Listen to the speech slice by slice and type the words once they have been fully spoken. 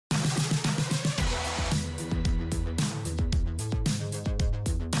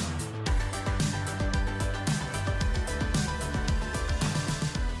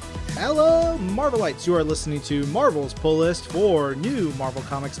Hello, Marvelites! You are listening to Marvel's Pull List for new Marvel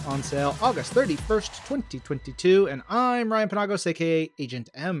Comics on sale August 31st, 2022, and I'm Ryan Penagos, aka Agent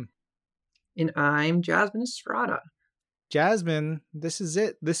M. And I'm Jasmine Estrada. Jasmine, this is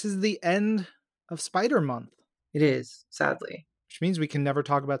it. This is the end of Spider-Month. It is, sadly. Which means we can never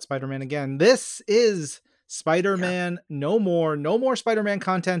talk about Spider-Man again. This is Spider-Man. Yeah. No more Spider-Man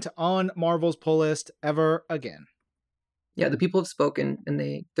content on Marvel's Pull List ever again. Yeah, the people have spoken and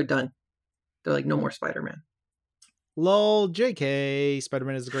they're done. They're like, no more Spider-Man. Lol, JK.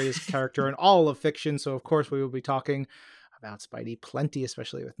 Spider-Man is the greatest character in all of fiction, so of course we will be talking about Spidey plenty,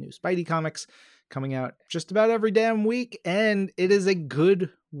 especially with new Spidey comics coming out just about every damn week, and it is a good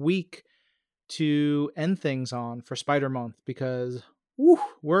week to end things on for Spider-Month because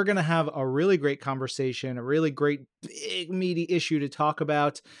we're going to have a really great conversation, a really great big meaty issue to talk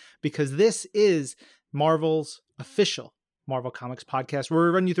about because this is Marvel's official Marvel Comics podcast, where we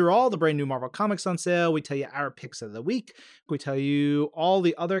run you through all the brand new Marvel Comics on sale. We tell you our picks of the week. We tell you all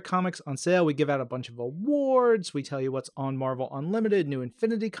the other comics on sale. We give out a bunch of awards. We tell you what's on Marvel Unlimited, new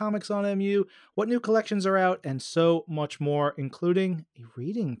Infinity Comics on MU, what new collections are out, and so much more, including a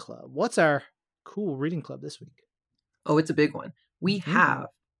reading club. What's our cool reading club this week? Oh, it's a big one. We have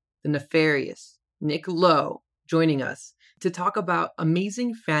the nefarious Nick Lowe joining us to talk about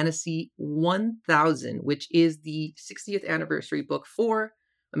Amazing Fantasy 1000, which is the 60th anniversary book for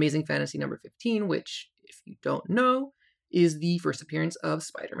Amazing Fantasy number 15, which, if you don't know, is the first appearance of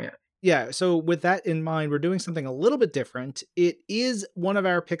Spider-Man. Yeah, so with that in mind, we're doing something a little bit different. It is one of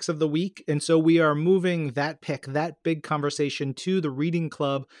our picks of the week, and so we are moving that pick, that big conversation, to the reading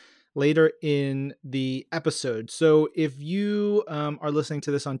club later in the episode. So if you are listening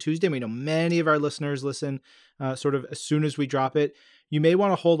to this on Tuesday, we know many of our listeners listen sort of as soon as we drop it. You may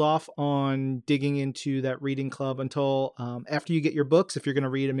want to hold off on digging into that reading club until after you get your books, if you're going to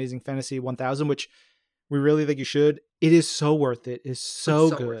read Amazing Fantasy 1000, which we really think you should. It is so worth it. It's so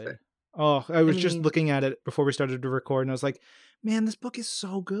good. Oh, I was just looking at it before we started to record, and I was like, man, this book is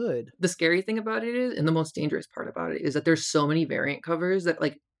so good. The scary thing about it is, and the most dangerous part about it, is that there's so many variant covers that,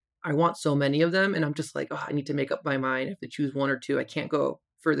 like, I want so many of them, and I'm just like, oh, I need to make up my mind. I have to choose one or two. I can't go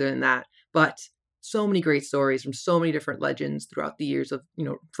further than that. But so many great stories from so many different legends throughout the years of,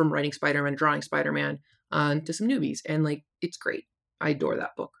 from writing Spider-Man, drawing Spider-Man, to some newbies. And, like, it's great. I adore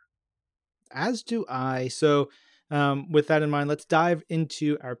that book. As do I. So with that in mind, let's dive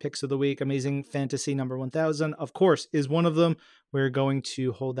into our picks of the week. Amazing Fantasy number 1000, of course, is one of them. We're going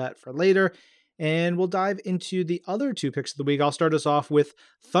to hold that for later. And we'll dive into the other two picks of the week. I'll start us off with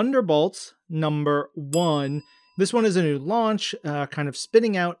Thunderbolts number 1. This one is a new launch, kind of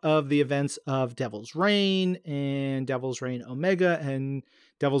spinning out of the events of Devil's Reign and Devil's Reign Omega and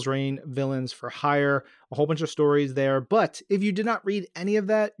Devil's Reign Villains for Hire. A whole bunch of stories there. But if you did not read any of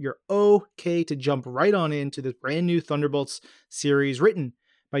that, you're okay to jump right on into this brand new Thunderbolts series written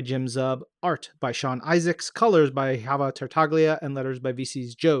by Jim Zub, art by Sean Isaacs, colors by Hava Tartaglia, and letters by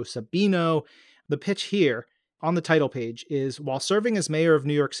VC's Joe Sabino. The pitch here on the title page is, while serving as mayor of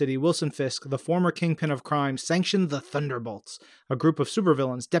New York City, Wilson Fisk, the former kingpin of crime, sanctioned the Thunderbolts, a group of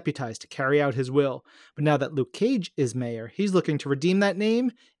supervillains deputized to carry out his will. But now that Luke Cage is mayor, he's looking to redeem that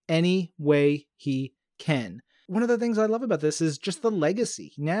name any way he can. One of the things I love about this is just the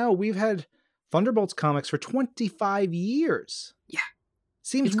legacy. Now we've had Thunderbolts comics for 25 years. Yeah.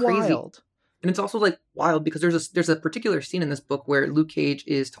 Seems wild. And it's also, like, wild because there's a particular scene in this book where Luke Cage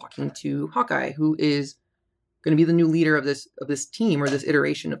is talking to Hawkeye, who is going to be the new leader of this team or this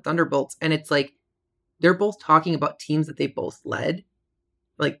iteration of Thunderbolts. And it's like they're both talking about teams that they both led,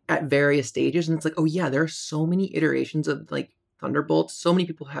 like, at various stages. And it's like, oh yeah, there are so many iterations of, like, Thunderbolts. So many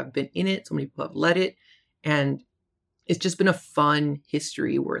people have been in it. So many people have led it. And it's just been a fun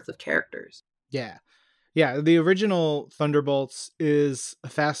history worth of characters. Yeah. Yeah. The original Thunderbolts is a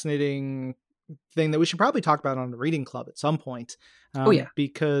fascinating thing that we should probably talk about on the reading club at some point.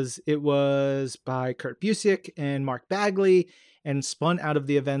 Because it was by Kurt Busiek and Mark Bagley and spun out of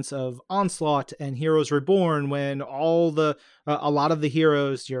the events of Onslaught and Heroes Reborn, when all the a lot of the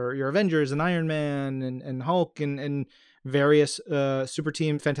heroes, your Avengers and Iron Man and Hulk and various super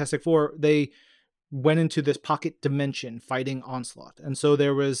team Fantastic Four, they went into this pocket dimension fighting Onslaught. And so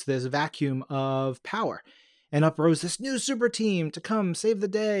there was this vacuum of power, and up rose this new super team to come save the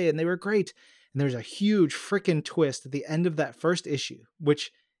day, and they were great. And there's a huge freaking twist at the end of that first issue,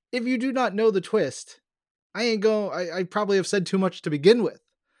 which, if you do not know the twist, I probably have said too much to begin with,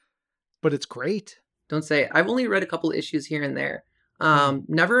 but it's great. Don't say it. I've only read a couple issues here and there.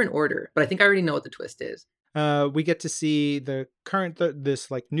 Never in order, but I think I already know what the twist is. we get to see the current this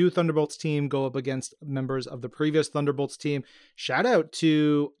like new Thunderbolts team go up against members of the previous Thunderbolts team. Shout out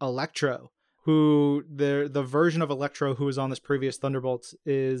to Electro, who the version of Electro who was on this previous Thunderbolts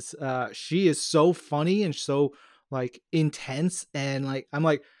is she is so funny and so like intense, and like I'm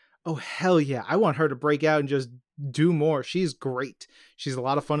like, oh hell yeah, I want her to break out and just do more. She's great. She's a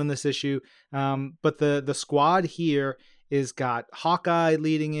lot of fun in this issue. But the squad here is got Hawkeye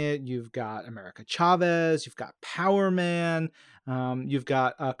leading it. You've got America Chavez. You've got Power Man. You've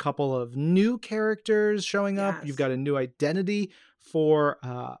got a couple of new characters showing up. Yes. You've got a new identity for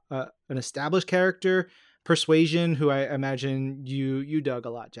an established character, Persuasion, who I imagine you dug a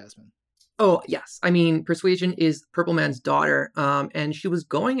lot, Jasmine. Oh, yes. I mean, Persuasion is Purple Man's daughter, and she was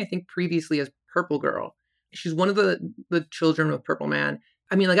going, I think, previously as Purple Girl. She's one of the children of Purple Man.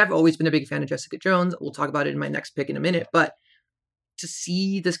 I mean, like, I've always been a big fan of Jessica Jones. We'll talk about it in my next pick in a minute, but to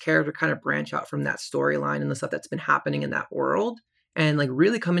see this character kind of branch out from that storyline and the stuff that's been happening in that world and, like,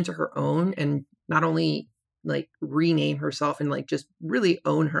 really come into her own and not only, like, rename herself and, like, just really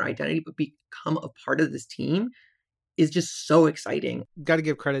own her identity, but become a part of this team is just so exciting. Got to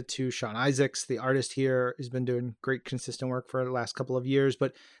give credit to Sean Isaacs, the artist here, has been doing great, consistent work for the last couple of years.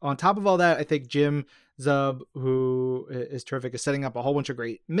 But on top of all that, I think Jim Zub, who is terrific, is setting up a whole bunch of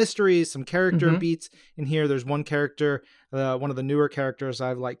great mysteries, some character beats in here. There's one character, one of the newer characters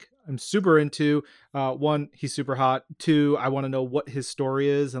I'm super into. One, he's super hot. Two, I want to know what his story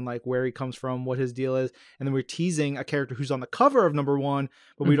is and like where he comes from, what his deal is. And then we're teasing a character who's on the cover of #1,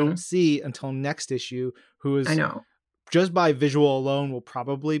 but we don't see until next issue, who is, I know, just by visual alone, will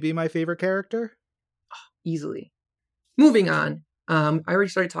probably be my favorite character. Easily. Moving on. I already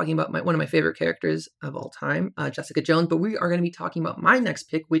started talking about one of my favorite characters of all time, Jessica Jones, but we are going to be talking about my next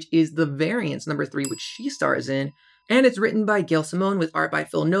pick, which is The Variants #3, which she stars in. And it's written by Gail Simone with art by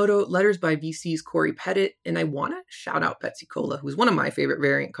Phil Noto, letters by VC's Corey Pettit. And I want to shout out Betsy Cola, who's one of my favorite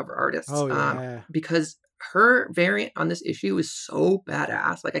variant cover artists. Oh, yeah. Because her variant on this issue is so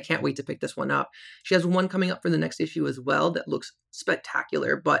badass. Like, I can't wait to pick this one up. She has one coming up for the next issue as well that looks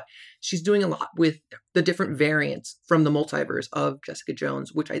spectacular, but she's doing a lot with the different variants from the multiverse of Jessica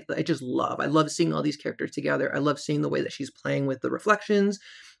Jones, which I just love. I love seeing all these characters together. I love seeing the way that she's playing with the reflections.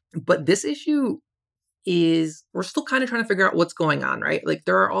 But this issue we're still kind of trying to figure out what's going on, right? Like,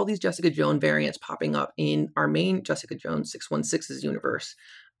 there are all these Jessica Jones variants popping up in our main Jessica Jones 616's universe.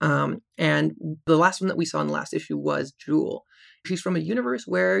 And the last one that we saw in the last issue was Jewel. She's from a universe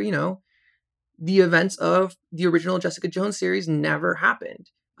where, you know, the events of the original Jessica Jones series never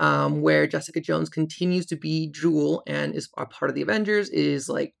happened, where Jessica Jones continues to be Jewel and is a part of the Avengers, is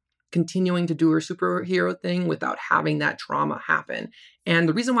like continuing to do her superhero thing without having that trauma happen. And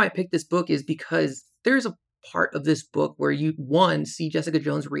the reason why I picked this book is because there's a part of this book where you, one, see Jessica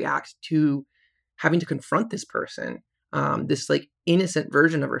Jones react to having to confront this person, this like innocent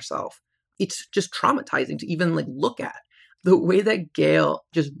version of herself. It's just traumatizing to even like look at. The way that Gail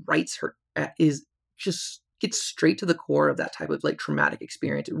just writes her is just gets straight to the core of that type of like traumatic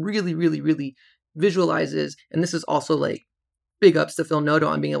experience. It really, really, really visualizes. And this is also like big ups to Phil Noto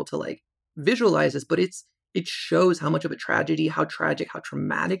on being able to like visualize this, but it shows how much of a tragedy, how tragic, how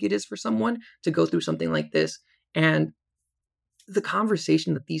traumatic it is for someone to go through something like this. And the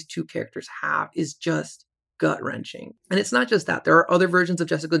conversation that these two characters have is just gut-wrenching. And it's not just that. There are other versions of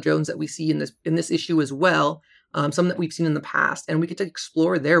Jessica Jones that we see in this issue as well, some that we've seen in the past, and we get to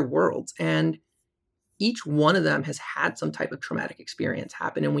explore their worlds. And each one of them has had some type of traumatic experience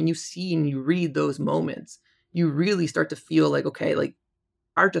happen. And when you see and you read those moments, you really start to feel like, okay, like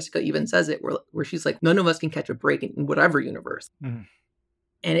our Jessica even says it, where she's like, none of us can catch a break in whatever universe. And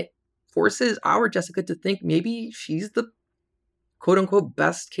it forces our Jessica to think maybe she's the quote unquote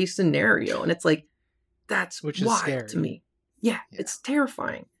best case scenario. And it's like, that's which is wild scary to me. Yeah, it's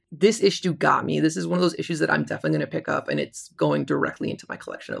terrifying. This issue got me. This is one of those issues that I'm definitely going to pick up, and it's going directly into my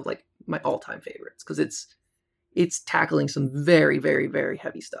collection of like my all-time favorites because it's tackling some very, very, very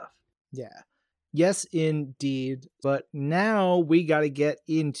heavy stuff. Yeah. Yes, indeed. But now we got to get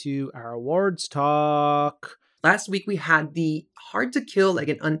into our awards talk. Last week we had the Hard to Kill Like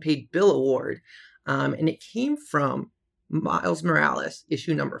an Unpaid Bill Award, and it came from Miles Morales,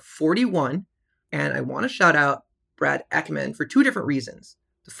 issue number 41. And I want to shout out Brad Eckman for two different reasons.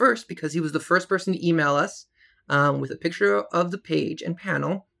 The first, because he was the first person to email us with a picture of the page and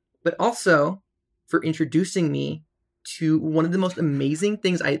panel, but also for introducing me to one of the most amazing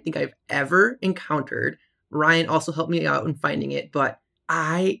things I think I've ever encountered. Ryan also helped me out in finding it, but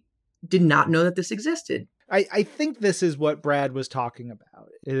I did not know that this existed. I think this is what Brad was talking about.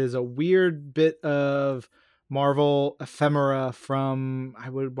 It is a weird bit of Marvel ephemera from, I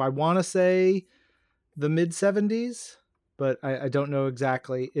want to say, the mid 70s, but I don't know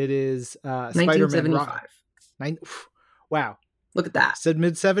exactly. It is Spider-Man Rock. 1975. Wow. Look at that. Said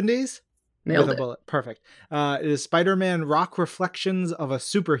mid 70s? Nailed With a it. bullet. Perfect. It is Spider-Man Rock Reflections of a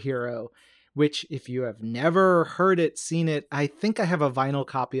Superhero, which if you have never heard it, seen it, I think I have a vinyl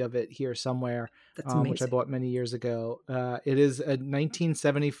copy of it here somewhere, That's amazing. which I bought many years ago. It is a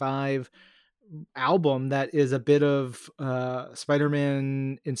 1975 album that is a bit of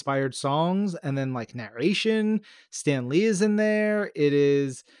Spider-Man inspired songs and then like narration. Stan Lee is in there. It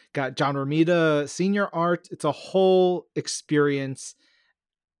is got John Romita senior art. It's a whole experience.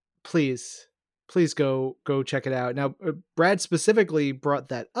 Please go check it out. Now Brad specifically brought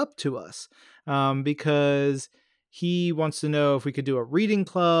that up to us because he wants to know if we could do a reading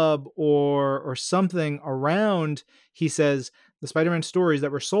club or something around, he says, the Spider-Man stories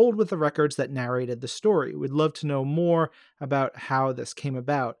that were sold with the records that narrated the story. We'd love to know more about how this came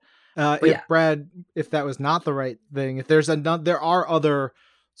about. Brad, if that was not the right thing, if there are other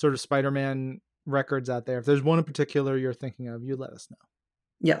sort of Spider-Man records out there, if there's one in particular you're thinking of, you let us know.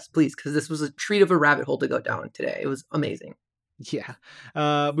 Yes, please, because this was a treat of a rabbit hole to go down today. It was amazing. Yeah.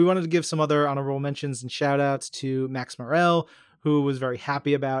 We wanted to give some other honorable mentions and shout outs to Max Morell, who was very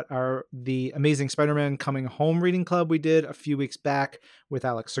happy about the Amazing Spider-Man Coming Home reading club we did a few weeks back with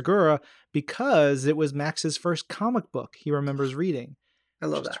Alex Segura, because it was Max's first comic book he remembers reading. I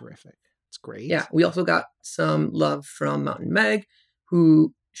love that. Terrific. It's great. Yeah, we also got some love from Mountain Meg,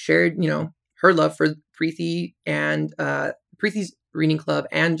 who shared, her love for Preeti and Preeti's reading club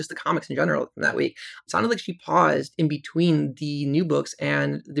and just the comics in general from that week. It sounded like she paused in between the new books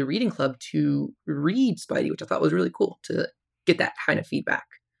and the reading club to read Spidey, which I thought was really cool to get that kind of feedback.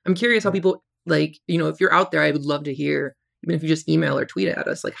 I'm curious how people, if you're out there, I would love to hear, even if you just email or tweet at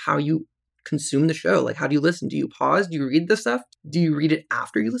us, how you consume the show. How do you listen? Do you pause? Do you read the stuff? Do you read it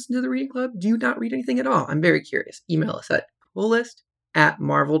after you listen to the reading club? Do you not read anything at all? I'm very curious. Email us at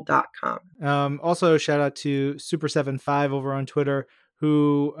pullist@marvel.com. Also, shout out to Super75 over on Twitter,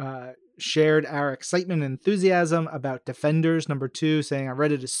 who shared our excitement and enthusiasm about Defenders #2, saying, I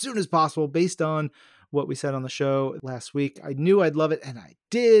read it as soon as possible based on what we said on the show last week. I knew I'd love it, and I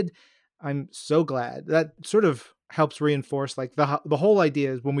did. I'm so glad. That sort of helps reinforce the whole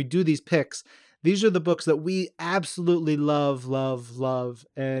idea is when we do these picks, these are the books that we absolutely love.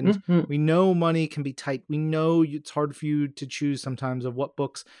 And we know money can be tight. We know it's hard for you to choose sometimes of what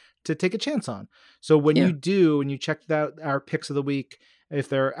books to take a chance on. So when you do, and you check out our picks of the week, if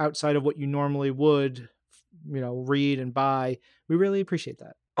they're outside of what you normally would, read and buy, we really appreciate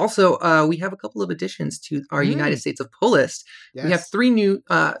that. Also, we have a couple of additions to our United States of Pull list. Yes. We have 3 new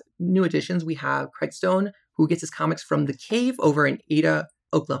additions. We have Craig Stone, who gets his comics from The Cave over in Ada,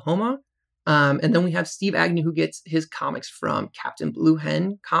 Oklahoma. And then we have Steve Agnew, who gets his comics from Captain Blue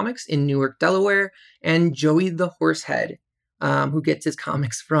Hen Comics in Newark, Delaware. And Joey the Horsehead, who gets his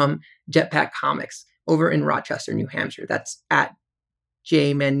comics from Jetpack Comics over in Rochester, New Hampshire. That's at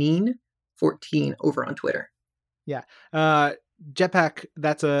jmanine14 over on Twitter. Yeah. Jetpack,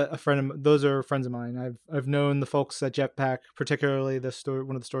 that's a friend of, those are friends of mine. I've known the folks at Jetpack, particularly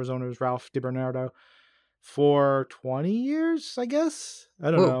one of the store's owners, Ralph DiBernardo, for 20 years, I guess. I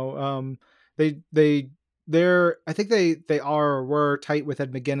don't know. I think they were tight with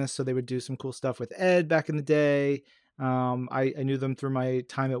Ed McGuinness, so they would do some cool stuff with Ed back in the day. I knew them through my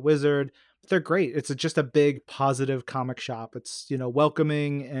time at Wizard. But they're great. It's just a big positive comic shop. It's,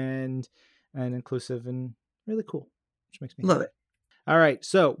 welcoming and inclusive and really cool, which makes me love it. All right,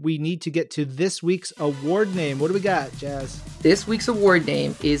 so we need to get to this week's award name. What do we got, Jazz? This week's award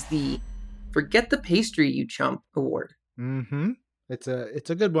name is the Forget the Pastry, You Chump Award. Mm-hmm. It's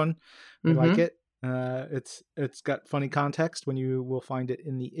a good one. I like it. It's got funny context when you will find it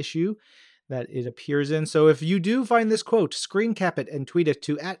in the issue that it appears in. So if you do find this quote, screen cap it and tweet it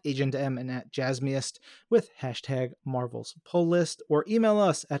to @AgentM and @Jasmiest with hashtag Marvel's Pull List, or email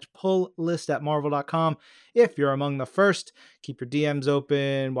us at pulllist@marvel.com. If you're among the first, keep your DMs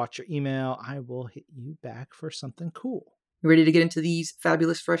open, watch your email. I will hit you back for something cool. You ready to get into these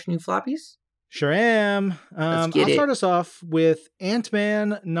fabulous fresh new floppies? Sure am. I'll start us off with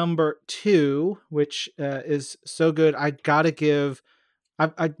Ant-Man #2, which is so good. I've got to give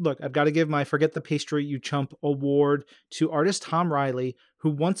my Forget the Pastry You Chump award to artist Tom Riley, who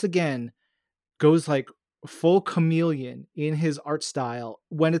once again goes full chameleon in his art style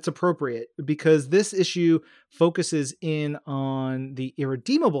when it's appropriate, because this issue focuses in on the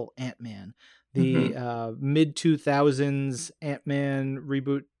irredeemable Ant-Man, the mid-2000s Ant-Man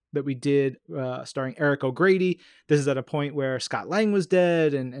reboot that we did, starring Eric O'Grady. This is at a point where Scott Lang was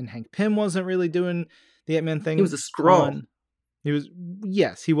dead and Hank Pym wasn't really doing the Ant-Man thing. He was a Skrull. He was,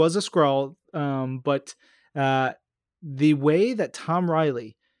 yes, he was a Skrull, but the way that Tom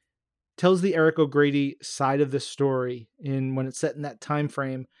Riley tells the Eric O'Grady side of the story in when it's set in that time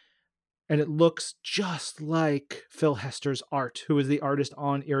frame, and it looks just like Phil Hester's art, who is the artist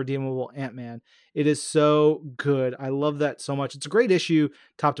on Irredeemable Ant-Man. It is so good. I love that so much. It's a great issue,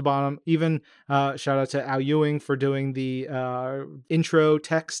 top to bottom. Even shout out to Al Ewing for doing the intro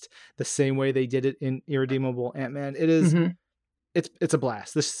text the same way they did it in Irredeemable Ant-Man. It is, it's a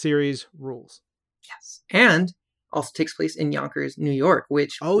blast. This series rules. Yes. And also takes place in Yonkers, New York,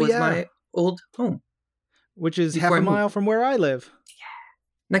 which was my old home. Which is half a mile from where I live.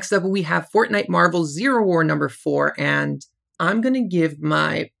 Next up, we have Fortnite Marvel Zero War number 4, and I'm going to give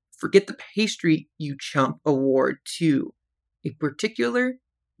my Forget the Pastry, You Chump award to a particular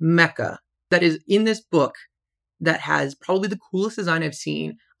mecha that is in this book that has probably the coolest design I've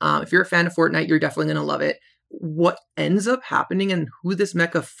seen. If you're a fan of Fortnite, you're definitely going to love it. What ends up happening and who this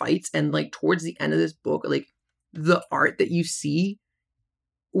mecha fights, and like towards the end of this book, like the art that you see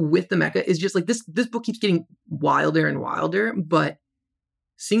with the mecha is just like this book keeps getting wilder and wilder, but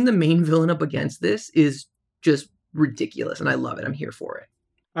seeing the main villain up against this is just ridiculous, and I love it. I'm here for it.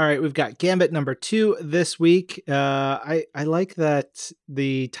 All right, we've got Gambit number 2 this week. I like that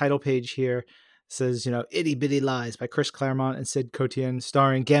the title page here says, Itty Bitty Lies by Chris Claremont and Sid Kotian,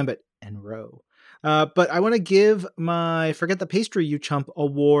 starring Gambit and Rowe. But I want to give my Forget the Pastry, You Chump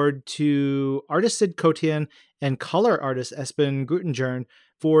award to artist Sid Kotian and color artist Espen Guttenjern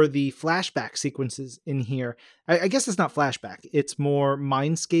for the flashback sequences in here. I guess it's not flashback. It's more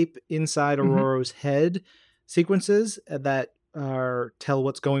Mindscape inside Aurora's head sequences that tell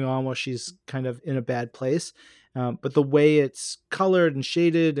what's going on while she's kind of in a bad place. But the way it's colored and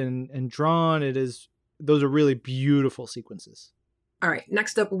shaded and drawn, those are really beautiful sequences. All right,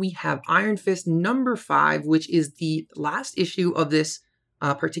 next up we have Iron Fist number 5, which is the last issue of this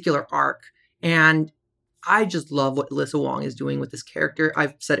particular arc. And I just love what Alyssa Wong is doing with this character.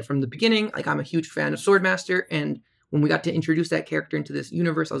 I've said it from the beginning, like I'm a huge fan of Swordmaster, and when we got to introduce that character into this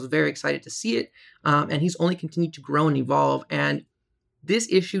universe, I was very excited to see it. And he's only continued to grow and evolve. And this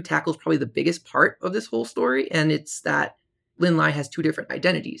issue tackles probably the biggest part of this whole story, and it's that Lin Lai has 2 different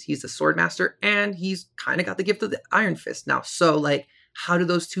identities. He's the Swordmaster, and he's kind of got the gift of the Iron Fist now. So, like, how do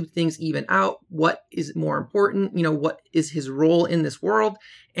those 2 things even out? What is more important? What is his role in this world?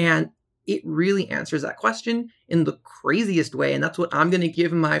 And it really answers that question in the craziest way. And that's what I'm going to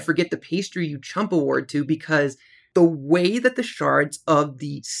give my Forget the Pastry, You Chump award to, because the way that the shards of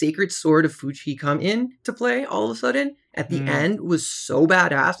the sacred sword of Fuchi come in to play all of a sudden at the end was so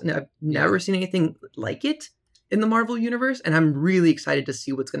badass. And I've never seen anything like it in the Marvel universe. And I'm really excited to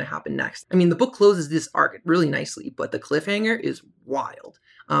see what's going to happen next. I mean, the book closes this arc really nicely, but the cliffhanger is wild.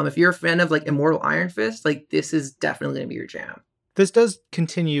 If you're a fan of like Immortal Iron Fist, like this is definitely going to be your jam. This does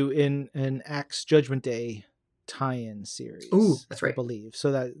continue in an Axe Judgment Day tie-in series. Ooh, that's right. I believe.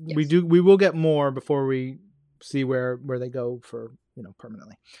 So that we will get more before we see where they go for,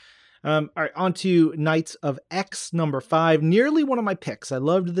 permanently. All right, on to Knights of X number 5. Nearly one of my picks. I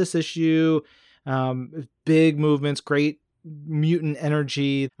loved this issue. Big movements, great mutant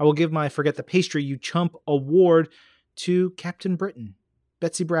energy. I will give my Forget the Pastry, You Chump award to Captain Britain,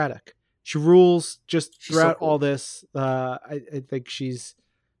 Betsy Braddock. She rules just throughout all this. I think she's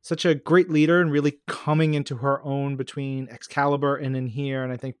such a great leader and really coming into her own between Excalibur and in here.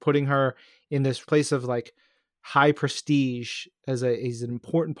 And I think putting her in this place of like high prestige as an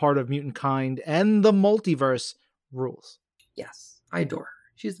important part of mutant kind and the multiverse rules. Yes, I adore her.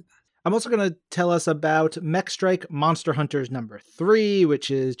 She's the best. I'm also going to tell us about Mech Strike Monster Hunters number 3, which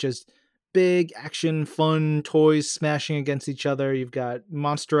is just big action, fun toys smashing against each other. You've got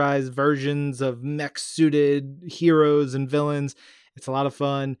monsterized versions of mech-suited heroes and villains. It's a lot of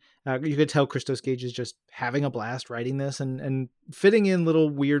fun. You could tell Christos Gage is just having a blast writing this and fitting in little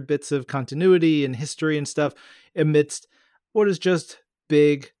weird bits of continuity and history and stuff amidst what is just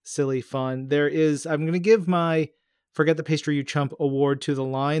big, silly fun. I'm going to give my Forget the Pastry, You Chump award to the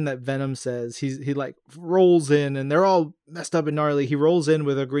line that Venom says. He like rolls in and they're all messed up and gnarly. He rolls in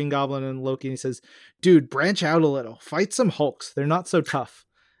with a Green Goblin and Loki and he says, dude, branch out a little. Fight some Hulks. They're not so tough.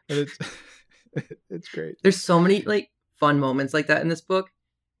 And it's great. There's so many like fun moments like that in this book.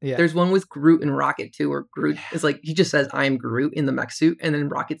 Yeah. There's one with Groot and Rocket too, where Groot is like, he just says, I am Groot in the mech suit. And then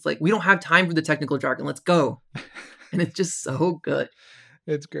Rocket's like, we don't have time for the technical jargon. Let's go. And it's just so good.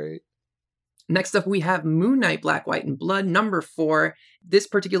 It's great. Next up, we have Moon Knight, Black, White, and Blood, number 4. This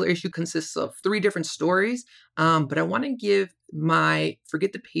particular issue consists of 3 different stories, but I want to give my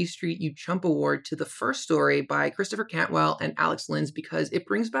Forget the Pastry, You Chump award to the first story by Christopher Cantwell and Alex Lins, because it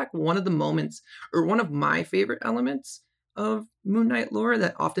brings back one of the moments, or one of my favorite elements of Moon Knight lore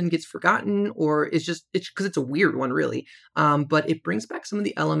that often gets forgotten, or it's because it's a weird one, really. But it brings back some of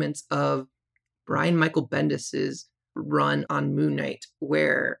the elements of Brian Michael Bendis's run on Moon Knight,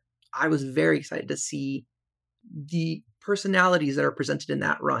 where I was very excited to see the personalities that are presented in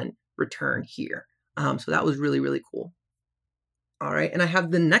that run return here. So that was really, really cool. All right, and I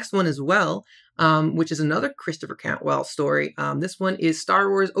have the next one as well, which is another Christopher Cantwell story. This one is Star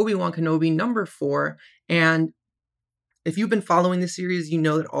Wars Obi-Wan Kenobi #4, and if you've been following the series, you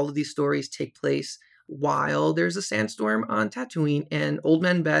know that all of these stories take place while there's a sandstorm on Tatooine, and Old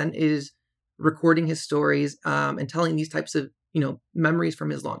Man Ben is recording his stories and telling these types of memories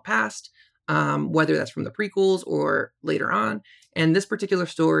from his long past, whether that's from the prequels or later on. And this particular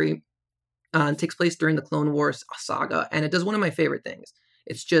story takes place during the Clone Wars saga, and it does one of my favorite things.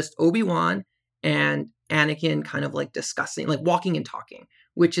 It's just Obi-Wan and Anakin kind of like discussing, like walking and talking,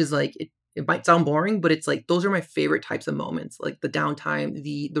 which is like, it might sound boring, but it's like, those are my favorite types of moments, like the downtime,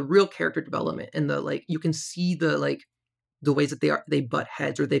 the real character development, and the like, you can see the ways that they butt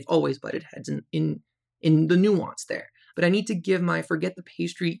heads, or they've always butted heads in the nuance there. But I need to give my Forget the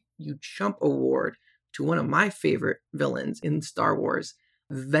Pastry You Chump award to one of my favorite villains in Star Wars,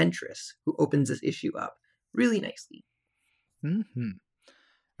 Ventress, who opens this issue up really nicely. Mm-hmm.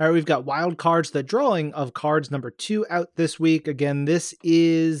 All right, we've got Wild Cards, the drawing of cards #2 out this week. Again, this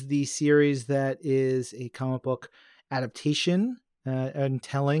is the series that is a comic book adaptation and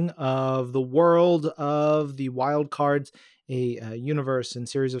telling of the world of the Wild Cards, a universe and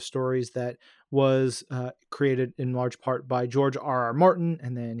series of stories that was created in large part by George R.R. Martin,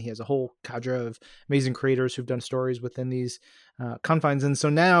 and then he has a whole cadre of amazing creators who've done stories within these confines. And so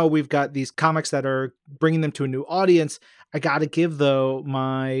now we've got these comics that are bringing them to a new audience. I gotta give, though,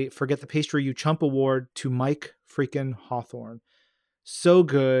 my Forget the Pastry You Chump award to Mike freaking Hawthorne. So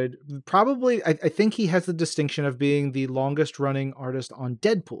good. Probably, I think he has the distinction of being the longest running artist on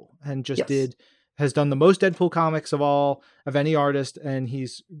Deadpool, and has done the most Deadpool comics of any artist. And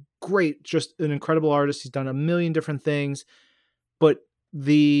he's great, just an incredible artist. He's done a million different things, but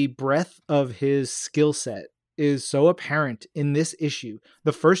the breadth of his skill set is so apparent in this issue.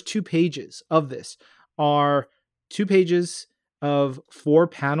 The first 2 pages of this are 2 pages of 4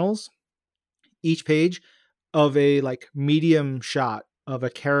 panels, each page of a like medium shot of a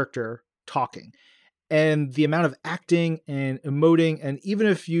character talking. And the amount of acting and emoting, and even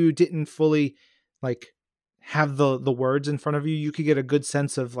if you didn't fully like have the words in front of you, you could get a good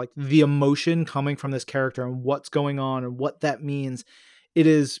sense of like the emotion coming from this character and what's going on and what that means. It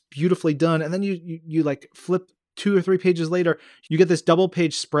is beautifully done. And then you like flip 2 or 3 pages later, you get this double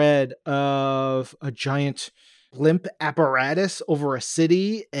page spread of a giant blimp apparatus over a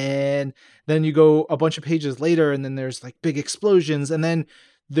city. And then you go a bunch of pages later, and then there's like big explosions. And then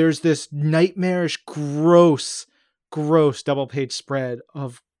there's this nightmarish, gross double page spread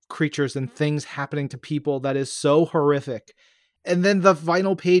of creatures and things happening to people that is so horrific. And then the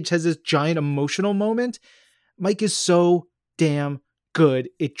final page has this giant emotional moment. Mike is so damn good.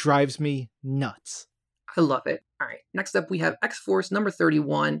 It drives me nuts. I love it. All right. Next up, we have X-Force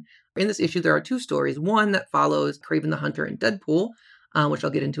 #31. In this issue, there are 2 stories. One that follows Kraven the Hunter and Deadpool, which I'll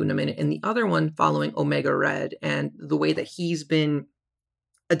get into in a minute. And the other one following Omega Red and the way that he's been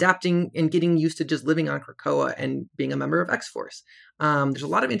adapting and getting used to just living on Krakoa and being a member of X-Force. There's a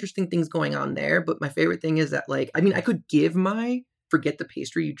lot of interesting things going on there, but my favorite thing is that, like, I mean, I could give my Forget the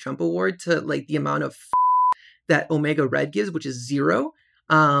Pastry You Chump award to, like, the amount of that Omega Red gives, which is 0,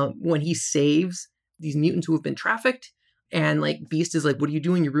 when he saves these mutants who have been trafficked, and, like, Beast is like, what are you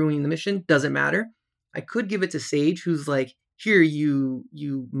doing? You're ruining the mission. Doesn't matter. I could give it to Sage, who's like, here, you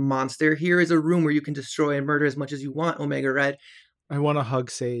monster. Here is a room where you can destroy and murder as much as you want, Omega Red. I want to hug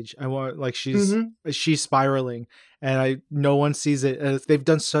Sage. I want, like, she's spiraling, and no one sees it. They've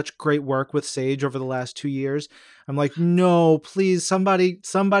done such great work with Sage over the last 2 years. I'm like, no, please, somebody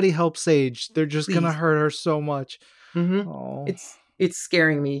help Sage. They're just gonna hurt her so much. Oh. It's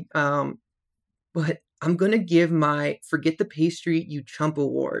scaring me. But I'm gonna give my Forget the Pastry You Chump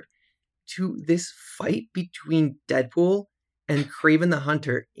award to this fight between Deadpool and Kraven the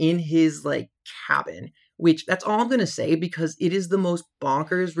Hunter in his, like, cabin. Which, that's all I'm going to say, because it is the most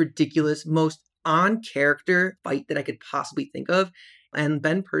bonkers, ridiculous, most on-character fight that I could possibly think of. And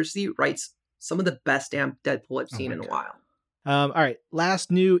Ben Percy writes some of the best damn Deadpool I've seen in a while. All right,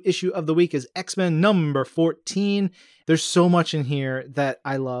 last new issue of the week is X-Men #14. There's so much in here that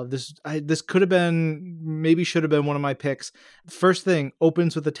I love. This could have been, maybe should have been one of my picks. First thing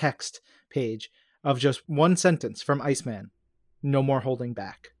opens with a text page of just one sentence from Iceman. No more holding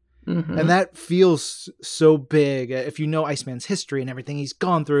back. And that feels so big. If you know Iceman's history and everything he's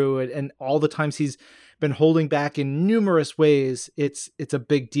gone through and all the times he's been holding back in numerous ways, it's a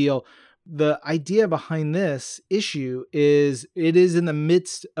big deal. The idea behind this issue is it is in the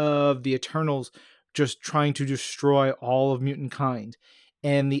midst of the Eternals just trying to destroy all of mutant kind.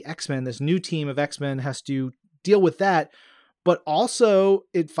 And the X-Men, this new team of X-Men, has to deal with that. But also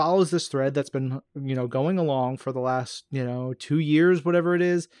it follows this thread that's been, going along for the last, 2 years, whatever it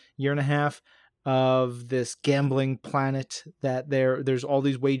is, year and a half, of this gambling planet that there's all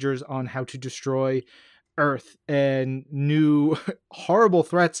these wagers on how to destroy Earth and new horrible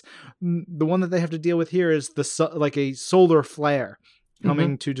threats. The one that they have to deal with here is like a solar flare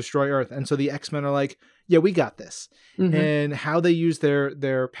coming to destroy Earth. And so the X-Men are like, yeah, we got this. And how they use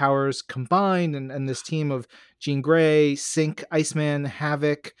their powers combined and this team of Jean Grey, Synch, Iceman,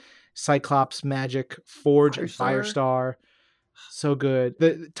 Havoc, Cyclops, Magic, Forge, and Firestar. So good.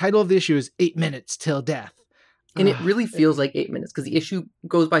 The title of the issue is 8 Minutes Till Death. And it really feels like 8 minutes because the issue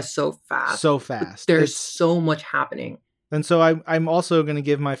goes by so fast. So fast. There's so much happening. And so I'm also going to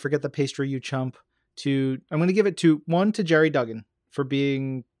give my Forget the Pastry You Chump I'm going to give it to Jerry Duggan for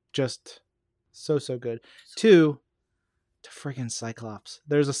being just so good. 2, to friggin' Cyclops.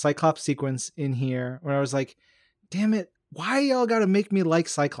 There's a Cyclops sequence in here where I was like, damn it, why y'all gotta make me like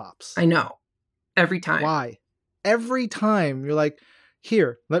Cyclops? I know. Every time. Why? Every time you're like,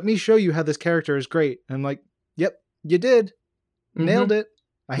 here, let me show you how this character is great. And I'm like, yep, you did. Nailed it.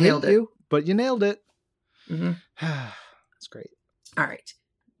 I hate you, but you nailed it. That's great. All right.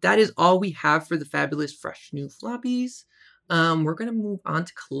 That is all we have for the fabulous fresh new floppies. We're going to move on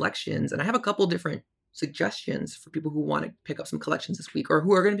to collections. And I have a couple different suggestions for people who want to pick up some collections this week or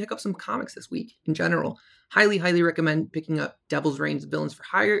who are going to pick up some comics this week in general. Highly, highly recommend picking up Devil's Reign's Villains for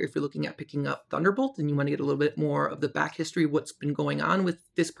Hire if you're looking at picking up Thunderbolt and you want to get a little bit more of the back history of what's been going on with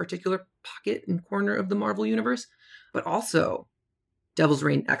this particular pocket and corner of the Marvel Universe. But also Devil's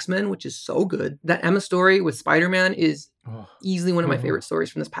Reign X-Men, which is so good. That Emma story with Spider-Man is easily one of my favorite stories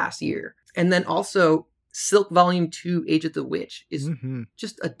from this past year. And then also Silk Volume 2, Age of the Witch is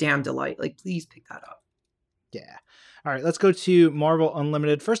just a damn delight. Like, please pick that up. Yeah. All right, let's go to Marvel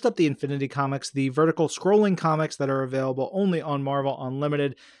Unlimited. First up, the Infinity Comics, the vertical scrolling comics that are available only on Marvel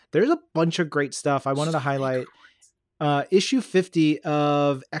Unlimited. There's a bunch of great stuff. I wanted to highlight issue 50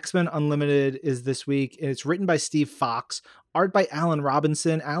 of X-Men Unlimited is this week. It's written by Steve Fox, art by Alan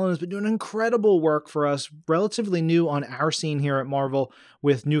Robinson. Alan has been doing incredible work for us, relatively new on our scene here at Marvel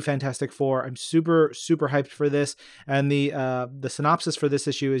with New Fantastic Four. I'm super, super hyped for this. And the synopsis for this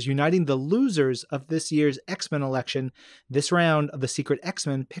issue is uniting the losers of this year's X-Men election. This round of the Secret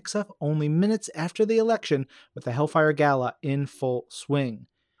X-Men picks up only minutes after the election with the Hellfire Gala in full swing,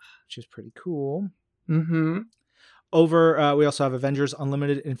 which is pretty cool. Over, we also have Avengers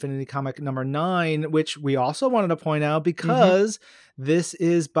Unlimited Infinity Comic number 9, which we also wanted to point out because this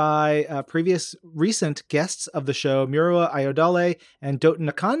is by previous recent guests of the show, Muriwa Ayodele and Dotun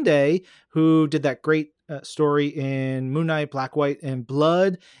Akande, who did that great story in Moon Knight, Black, White, and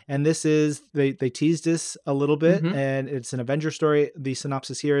Blood. And this is, they teased this a little bit, and it's an Avenger story. The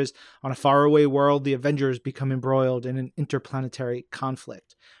synopsis here is, on a faraway world, the Avengers become embroiled in an interplanetary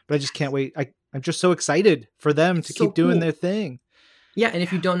conflict. But I just can't wait. I'm just so excited for them to keep doing their thing. Yeah, and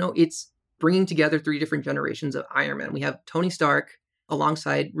if you don't know, it's bringing together 3 different generations of Iron Man. We have Tony Stark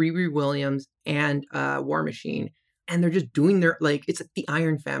alongside Riri Williams and War Machine. And they're just doing their, like, it's like the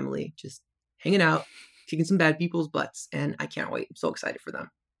Iron family, just hanging out, kicking some bad people's butts. And I can't wait. I'm so excited for them.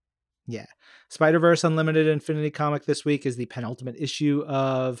 Yeah. Spider-Verse Unlimited Infinity Comic this week is the penultimate issue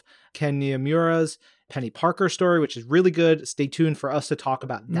of Ken Niimura's Penny Parker story, which is really good. Stay tuned for us to talk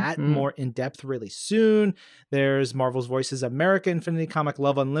about that more in depth really soon. There's Marvel's Voices America Infinity Comic,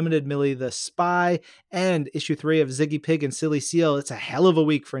 Love Unlimited, Millie the Spy, and issue 3 of Ziggy Pig and Silly Seal. It's a hell of a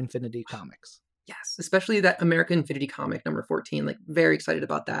week for Infinity Comics. Yes, especially that American Infinity Comic number 14. Like, very excited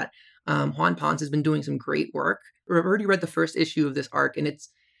about that. Juan Ponce has been doing some great work. I've already read the first issue of this arc, and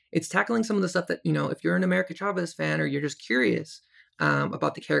it's tackling some of the stuff that, you know, if you're an America Chavez fan or you're just curious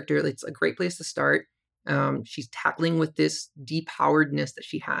about the character, it's a great place to start. She's tackling with this depoweredness that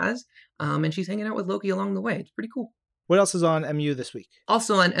she has, and she's hanging out with Loki along the way. It's pretty cool. What else is on MU this week?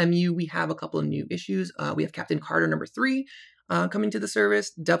 Also on MU, we have a couple of new issues. We have Captain Carter number 3 coming to the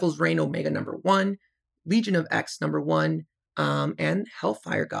service, Devil's Reign Omega number 1, Legion of X number 1, and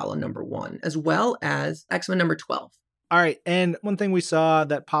Hellfire Gala number 1, as well as X-Men number 12. All right, and one thing we saw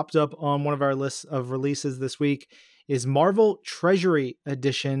that popped up on one of our lists of releases this week is Marvel Treasury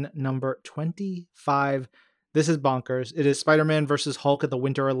Edition number 25. This is bonkers. It is Spider-Man versus Hulk at the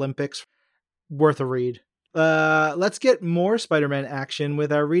Winter Olympics. Worth a read. Let's get more Spider-Man action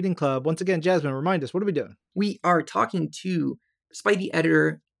with our reading club. Once again, Jasmine, remind us, what are we doing? We are talking to Spidey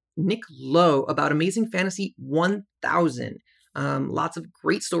editor Nick Lowe about Amazing Fantasy 1000. Lots of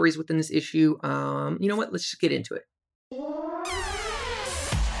great stories within this issue. You know what? Let's just get into it.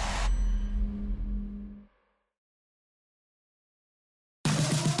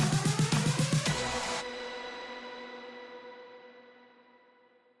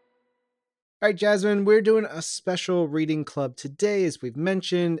 All right, Jasmine, we're doing a special reading club today, as we've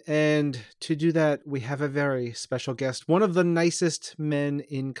mentioned. And to do that, we have a very special guest, one of the nicest men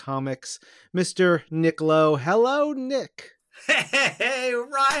in comics, Mr. Nick Lowe. Hello, Nick. Hey,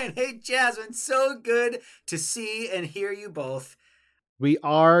 Ryan. Hey, Jasmine. So good to see and hear you both. We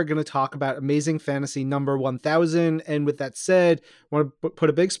are going to talk about Amazing Fantasy number 1000. And with that said, I want to put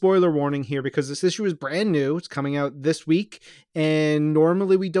a big spoiler warning here because this issue is brand new. It's coming out this week. And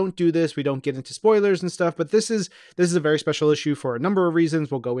normally we don't do this. We don't get into spoilers and stuff. But this is a very special issue for a number of reasons.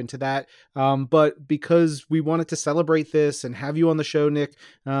 We'll go into that. But because we wanted to celebrate this and have you on the show, Nick,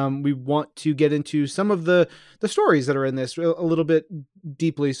 we want to get into some of the stories that are in this a little bit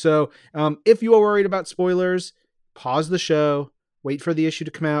deeply. So if you are worried about spoilers, pause the show. Wait for the issue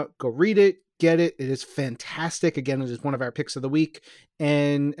to come out, go read it, get it. It is fantastic. Again, it is one of our picks of the week.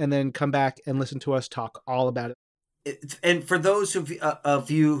 And then come back and listen to us talk all about it. And for those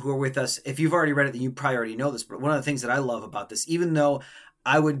of you who are with us, if you've already read it, then you probably already know this. But one of the things that I love about this, even though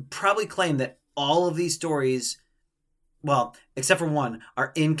I would probably claim that all of these stories, well, except for one,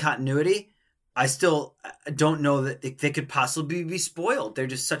 are in continuity, I still don't know that they could possibly be spoiled. They're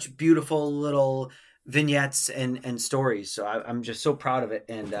just such beautiful little vignettes and stories. So I'm just so proud of it.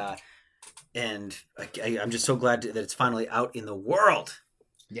 And I'm just so glad that it's finally out in the world.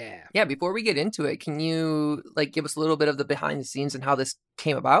 Yeah. Before we get into it, can you give us a little bit of the behind the scenes and how this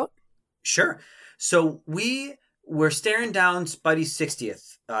came about? Sure. So we were staring down Spidey's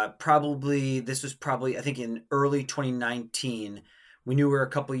 60th. This was probably, I think, in early 2019. We knew we were a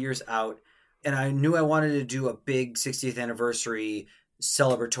couple years out. And I knew I wanted to do a big 60th anniversary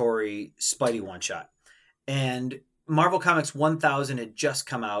celebratory Spidey one-shot. And Marvel Comics 1000 had just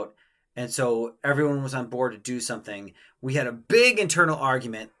come out, and so everyone was on board to do something. We had a big internal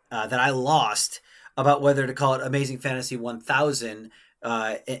argument that I lost about whether to call it Amazing Fantasy 1000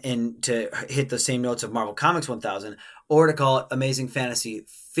 and to hit the same notes of Marvel Comics 1000, or to call it Amazing Fantasy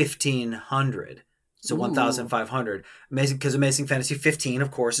 1500. So 1500. Amazing, because Amazing Fantasy 15, of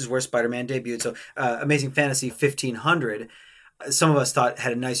course, is where Spider-Man debuted. So Amazing Fantasy 1500. Some of us thought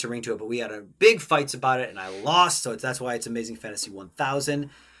had a nicer ring to it, but we had a big fights about it, and I lost, so that's why it's Amazing Fantasy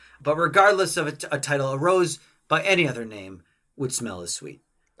 1000. But regardless of a title, a rose by any other name would smell as sweet.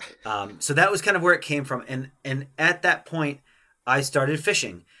 So that was kind of where it came from, and at that point, I started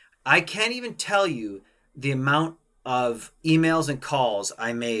fishing. I can't even tell you the amount of emails and calls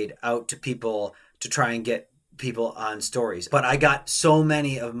I made out to people to try and get people on stories. But I got so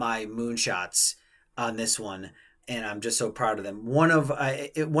many of my moonshots on this one, and I'm just so proud of them. One of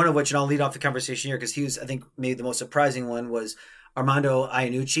which, and I'll lead off the conversation here because he was, I think, maybe the most surprising one, was Armando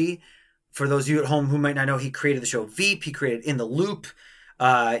Iannucci. For those of you at home who might not know, he created the show Veep. He created In the Loop.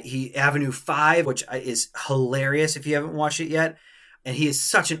 He Avenue 5, which is hilarious if you haven't watched it yet. And he is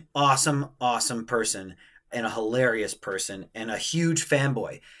such an awesome, awesome person and a hilarious person and a huge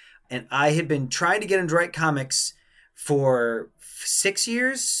fanboy. And I had been trying to get him to write comics for 6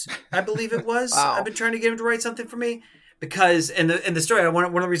 years, I believe it was. Wow. I've been trying to get him to write something for me because, and the story, one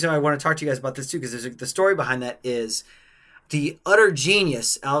of the reasons I want to talk to you guys about this too, because the story behind that is the utter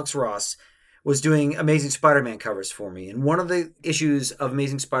genius Alex Ross was doing Amazing Spider-Man covers for me. And one of the issues of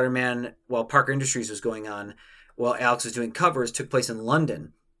Amazing Spider-Man while Parker Industries was going on, while Alex was doing covers, took place in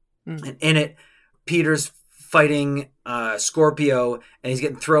London. And in it, Peter's fighting Scorpio, and he's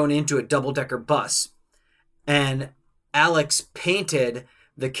getting thrown into a double-decker bus. And Alex painted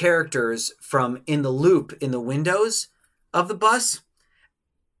the characters from In the Loop in the windows of the bus.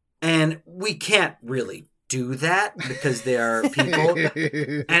 And we can't really do that because they are people.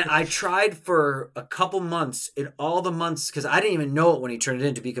 And I tried for a couple months, in all the months, because I didn't even know it when he turned it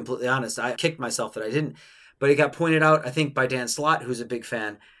in, to be completely honest. I kicked myself that I didn't. But it got pointed out, I think, by Dan Slott, who's a big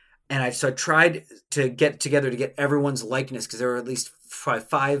fan. And I tried to get together to get everyone's likeness, because there were at least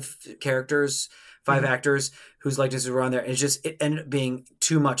five characters, five actors whose likenesses were on there. And it ended up being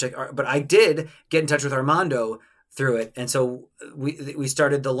too much. But I did get in touch with Armando through it. And so we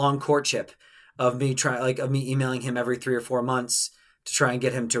started the long courtship of me emailing him every 3 or 4 months to try and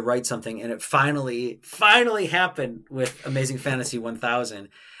get him to write something. And it finally happened with Amazing Fantasy 1000.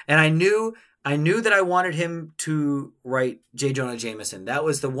 And I knew I knew that I wanted him to write J. Jonah Jameson. That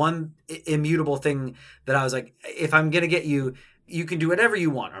was the one immutable thing that I was like, if I'm going to get you, you can do whatever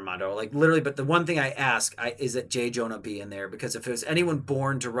you want, Armando. Like literally, but the one thing I ask is that J. Jonah be in there, because if there's anyone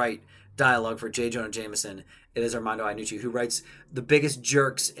born to write dialogue for J. Jonah Jameson, it is Armando Iannucci, who writes the biggest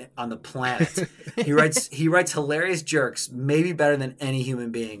jerks on the planet. He writes hilarious jerks, maybe better than any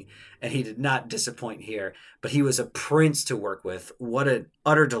human being, and he did not disappoint here. But he was a prince to work with. What an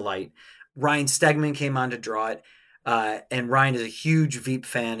utter delight. Ryan Stegman came on to draw it, and Ryan is a huge Veep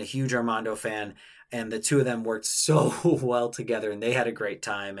fan, a huge Armando fan, and the two of them worked so well together, and they had a great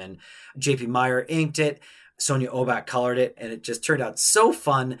time. And JP Meyer inked it, Sonia Obach colored it, and it just turned out so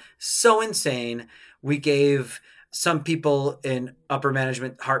fun, so insane. We gave some people in upper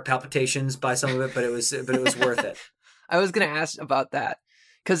management heart palpitations by some of it, but it was worth it. I was going to ask about that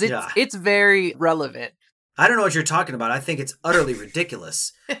because it's very relevant. I don't know what you're talking about. I think it's utterly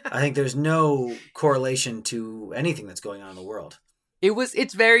ridiculous. I think there's no correlation to anything that's going on in the world.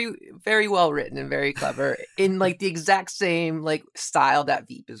 It's very, very well written and very clever in like the exact same like style that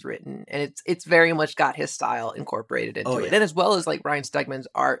Veep is written. And it's very much got his style incorporated into it. And as well as like Ryan Stegman's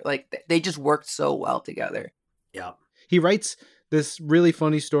art, like they just worked so well together. Yeah. He writes this really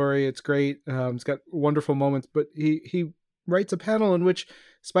funny story. It's great. It's got wonderful moments, but he writes a panel in which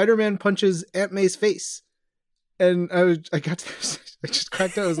Spider-Man punches Aunt May's face. And I just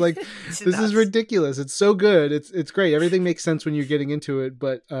cracked out. I was like, this is ridiculous. It's so good. It's great. Everything makes sense when you're getting into it.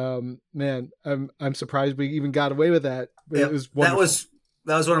 But man, I'm surprised we even got away with that. Yeah, it was wonderful.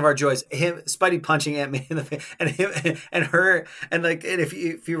 That was one of our joys. Spidey punching Aunt May in the face, and him and her, and like, and if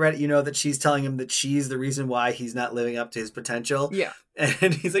you read it, you know that she's telling him that she's the reason why he's not living up to his potential. Yeah,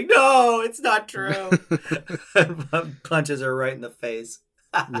 and he's like, no, it's not true. And punches her right in the face.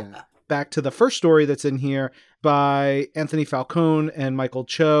 Yeah. Back to the first story that's in here by Anthony Falcone and Michael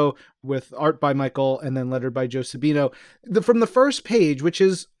Cho, with art by Michael and then lettered by Joe Sabino. From the first page, which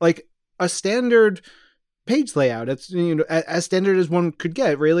is like a standard page layout. It's, as standard as one could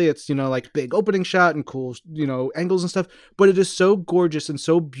get, really. It's, like big opening shot and cool, angles and stuff, but it is so gorgeous and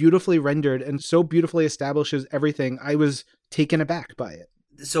so beautifully rendered and so beautifully establishes everything. I was taken aback by it.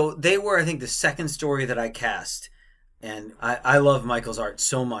 So they were, I think, the second story that I cast. And I love Michael's art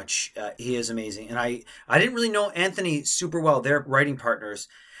so much. He is amazing. And I didn't really know Anthony super well. They're writing partners,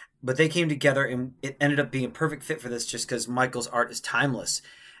 but they came together and it ended up being a perfect fit for this just because Michael's art is timeless.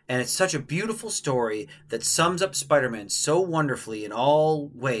 And it's such a beautiful story that sums up Spider-Man so wonderfully in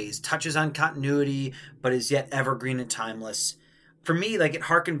all ways, touches on continuity, but is yet evergreen and timeless. For me, like, it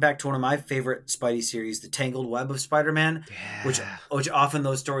harkened back to one of my favorite Spidey series, The Tangled Web of Spider-Man, which often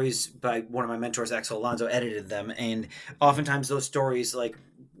those stories by one of my mentors, Axel Alonso, edited them. And oftentimes those stories, like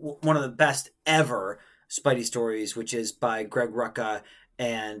one of the best ever Spidey stories, which is by Greg Rucka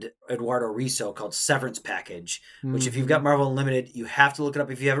and Eduardo Riso, called Severance Package, which if you've got Marvel Unlimited, you have to look it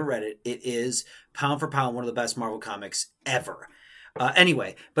up if you haven't read it. It is, pound for pound, one of the best Marvel comics ever.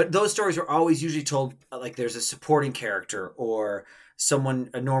 Anyway, but those stories were always usually told like there's a supporting character or someone,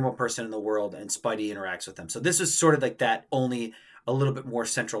 a normal person in the world, and Spidey interacts with them. So this was sort of like that, only a little bit more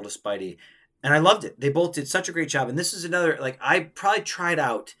central to Spidey. And I loved it. They both did such a great job. And this is another, like, I probably tried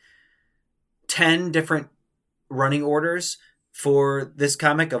out 10 different running orders for this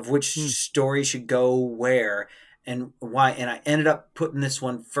comic of which story should go where and why. And I ended up putting this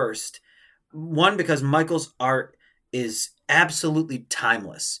one first. One, because Michael's art is absolutely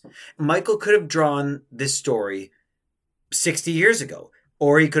timeless. Michael could have drawn this story 60 years ago,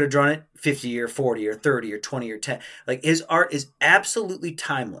 or he could have drawn it 50 or 40 or 30 or 20 or 10. Like, his art is absolutely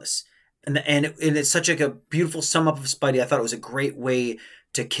timeless. And it's such like a beautiful sum up of Spidey. I thought it was a great way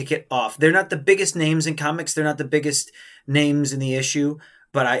to kick it off. They're not the biggest names in comics. They're not the biggest names in the issue,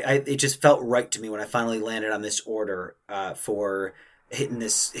 but it just felt right to me when I finally landed on this order for hitting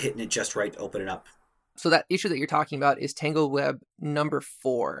it just right to open it up. So that issue that you're talking about is Tangled Web number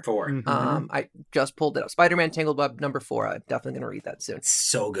 4. Mm-hmm. I just pulled it up. Spider-Man Tangled Web number 4. I'm definitely going to read that soon. It's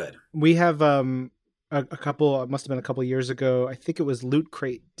so good. We have a couple, it must have been a couple years ago, I think it was Loot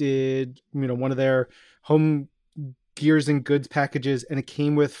Crate did, one of their home gears and goods packages, and it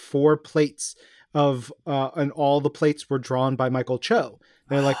came with 4 plates of, and all the plates were drawn by Michael Cho.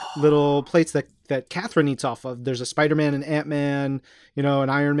 They're like little plates that Catherine eats off of. There's a Spider-Man and Ant-Man, an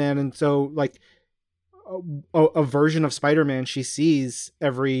Iron Man. And so like, a version of Spider-Man she sees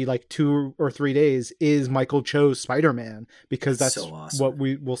every like 2 or 3 days is Michael Cho's Spider-Man, because that's so awesome. What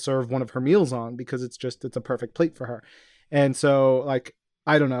we will serve one of her meals on, because it's a perfect plate for her. And so like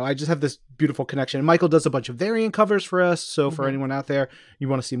I don't know. I just have this beautiful connection. And Michael does a bunch of variant covers for us. So for anyone out there, you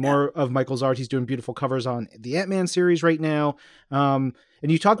want to see more of Michael's art, he's doing beautiful covers on the Ant-Man series right now. And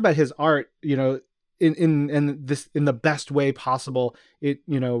you talk about his art, you know, in the best way possible. It,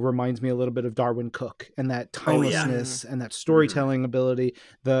 you know, reminds me a little bit of Darwin Cook and that timelessness and that storytelling ability,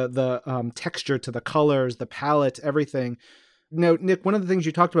 the texture to the colors, the palette, everything. Now, Nick, one of the things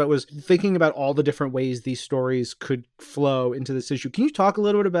you talked about was thinking about all the different ways these stories could flow into this issue. Can you talk a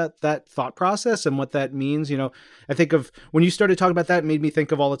little bit about that thought process and what that means? You know, I think of when you started talking about that, it made me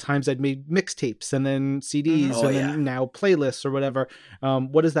think of all the times I'd made mixtapes and then CDs then now playlists or whatever.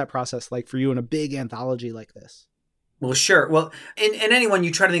 What is that process like for you in a big anthology like this? Well, sure. Well, in anyone,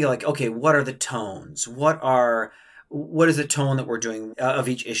 you try to think of like, okay, what are the tones? What is the tone that we're doing of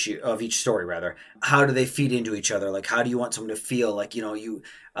each issue, of each story rather? How do they feed into each other? Like, how do you want someone to feel? Like, you know,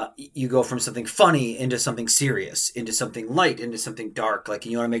 you go from something funny into something serious, into something light, into something dark. Like,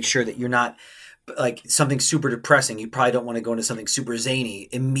 you want to make sure that you're not like something super depressing. You probably don't want to go into something super zany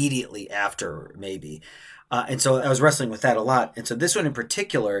immediately after, maybe. And so I was wrestling with that a lot. And so this one in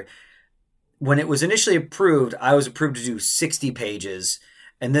particular, when it was initially approved, I was approved to do 60 pages.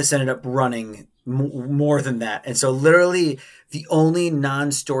 And this ended up running more than that. And so literally the only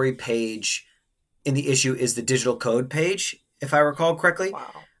non-story page in the issue is the digital code page, if I recall correctly.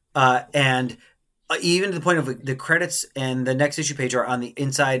 Wow. And even to the point of the credits and the next issue page are on the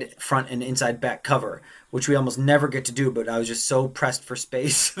inside front and inside back cover, which we almost never get to do, but I was just so pressed for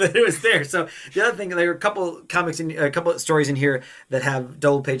space that it was there. So the other thing, there are a couple of stories in here that have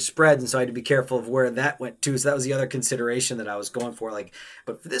double page spreads, and so I had to be careful of where that went to. So that was the other consideration that I was going for.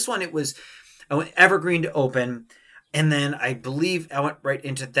 But for this one, I went evergreen to open, and then I believe I went right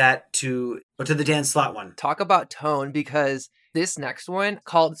into that to the Dan Slott one. Talk about tone, because this next one,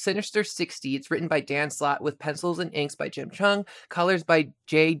 called Sinister 60, it's written by Dan Slott with pencils and inks by Jim Chung, colors by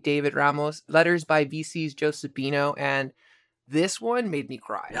J. David Ramos, letters by VC's Joe Sabino, and this one made me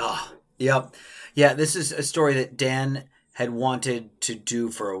cry. Oh, yep. Yeah, this is a story that Dan had wanted to do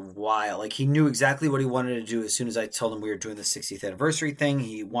for a while. Like, he knew exactly what he wanted to do as soon as I told him we were doing the 60th anniversary thing.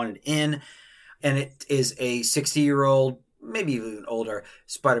 He wanted in, and it is a 60-year-old, maybe even older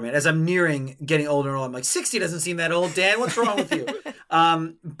Spider-Man. As I'm nearing getting older and older, I'm like, 60 doesn't seem that old, Dan. What's wrong with you?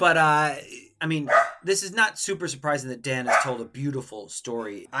 I mean, this is not super surprising that Dan has told a beautiful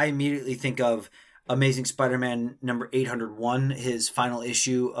story. I immediately think of Amazing Spider-Man number 801, his final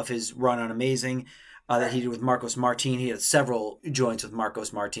issue of his run on Amazing, that he did with Marcos Martin. He had several joints with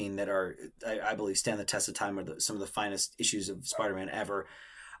Marcos Martin that are, I believe, stand the test of time, are some of the finest issues of Spider-Man ever.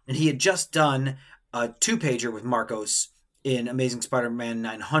 And he had just done a 2-pager with Marcos in Amazing Spider-Man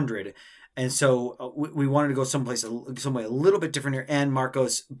 900. And so we wanted to go some way a little bit different here. And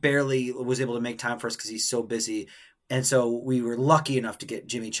Marcos barely was able to make time for us because he's so busy. And so we were lucky enough to get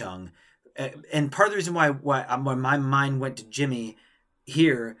Jimmy Chung. And part of the reason why my mind went to Jimmy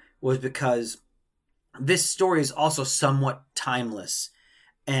here was because this story is also somewhat timeless.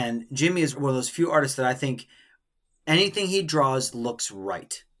 And Jimmy is one of those few artists that I think anything he draws looks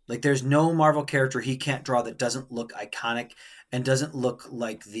right. Like, there's no Marvel character he can't draw that doesn't look iconic and doesn't look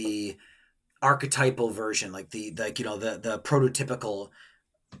like the archetypal version, like the prototypical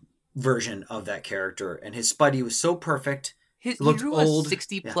version of that character. And his Spidey was so perfect. He drew old, a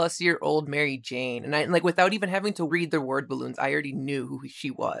 60-plus-year-old Mary Jane, and I, like, without even having to read the word balloons, I already knew who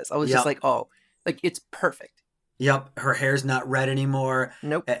she was. I was just like, oh, like, it's perfect. Yep, her hair's not red anymore.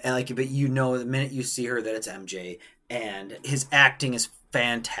 Nope. But you know the minute you see her that it's MJ. And his acting is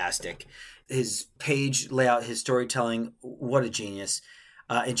fantastic. His page layout, his storytelling, what a genius.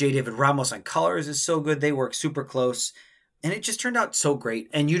 And J. David Ramos on colors is so good. They work super close. And it just turned out so great.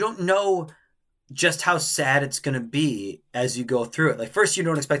 And you don't know just how sad it's going to be as you go through it. Like, first, you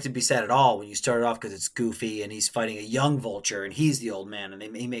don't expect it to be sad at all when you start it off because it's goofy and he's fighting a young Vulture and he's the old man.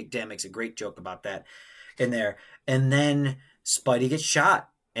 And Dan makes a great joke about that in there. And then Spidey gets shot.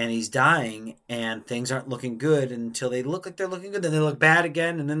 And he's dying, and things aren't looking good until they look like they're looking good. Then they look bad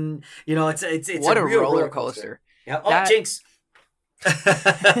again, and then it's what a real roller coaster. Yeah. Oh, jinx.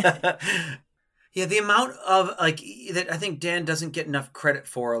 Yeah, the amount of that I think Dan doesn't get enough credit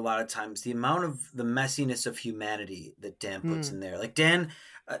for a lot of times. The amount of the messiness of humanity that Dan puts in there. Like, Dan,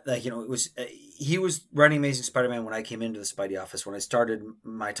 it was he was writing Amazing Spider-Man when I came into the Spidey office when I started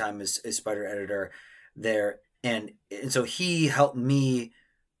my time as Spider editor there, and so he helped me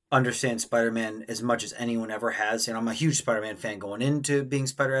understand Spider-Man as much as anyone ever has. I'm a huge Spider-Man fan going into being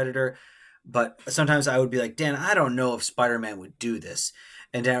Spider editor, but sometimes I would be like, Dan, I don't know if Spider-Man would do this.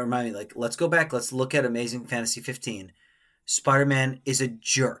 And Dan reminded me, like, let's go back. Let's look at Amazing Fantasy 15. Spider-Man is a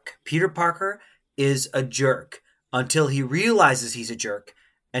jerk. Peter Parker is a jerk. until he realizes he's a jerk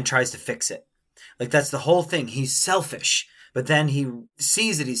and tries to fix it. Like, that's the whole thing. He's selfish, but then he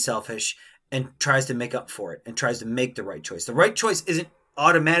sees that he's selfish and tries to make up for it and tries to make the right choice. The right choice isn't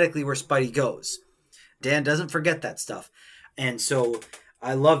automatically where Spidey goes. Dan doesn't forget that stuff. And so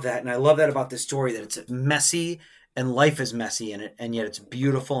I love that. And I love that about this story, that it's messy and life is messy in it, and yet it's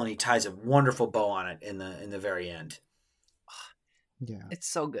beautiful, and he ties a wonderful bow on it in the very end. Yeah. It's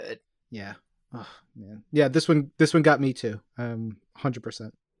so good. Yeah. Oh man. Yeah, this one got me too.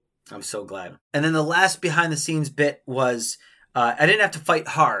 100%. I'm so glad. And then the last behind the scenes bit was I didn't have to fight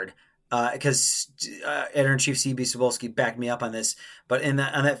hard because Editor-in-Chief C.B. Cebulski backed me up on this. But on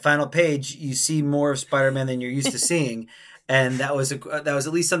that final page, you see more of Spider-Man than you're used to seeing. And that was at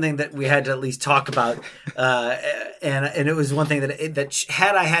least something that we had to at least talk about. And it was one thing that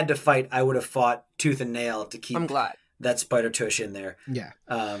had I had to fight, I would have fought tooth and nail to keep I'm glad. that Spider Tush in there. Yeah.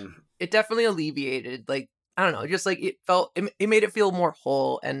 It definitely alleviated, like, I don't know, just like it made it feel more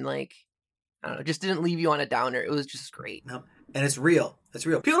whole, and like, I don't know, just didn't leave you on a downer. It was just great. No. And it's real. It's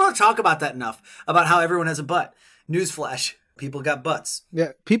real. People don't talk about that enough, about how everyone has a butt. Newsflash. People got butts.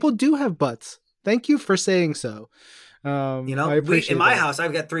 Yeah. People do have butts. Thank you for saying so. I appreciate in my that. house,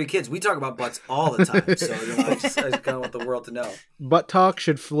 I've got 3 kids. We talk about butts all the time. So I just kind of want the world to know. Butt talk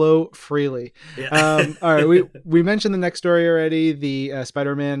should flow freely. Yeah. All right, we mentioned the next story already, the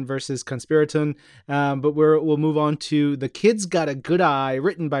Spider-Man versus Conspiraton, but we'll move on to The Kid's Got a Good Eye,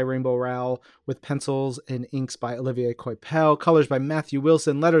 written by Rainbow Rowell, with pencils and inks by Olivier Coipel, colors by Matthew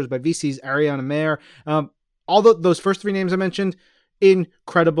Wilson, letters by VC's Ariana Mayer. All those first 3 names I mentioned,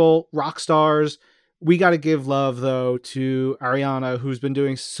 incredible rock stars. We got to give love, though, to Ariana, who's been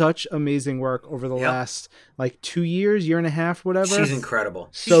doing such amazing work over the last, 2 years, year and a half, whatever. She's incredible.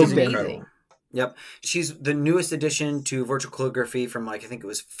 She's incredible. Yep. She's the newest addition to virtual calligraphy from, I think it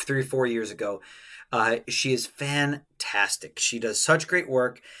was 3 or 4 years ago. She is fantastic. She does such great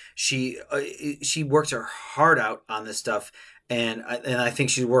work. She works her heart out on this stuff, and I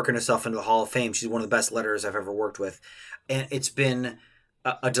think she's working herself into the Hall of Fame. She's one of the best letterers I've ever worked with, and it's been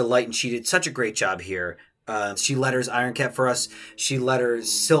a delight, and she did such a great job here. She letters Iron Cat for us. She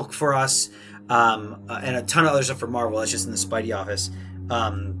letters Silk for us, and a ton of other stuff for Marvel. That's just in the Spidey office.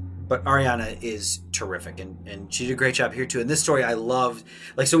 But Ariana is terrific, and she did a great job here too. And this story I loved.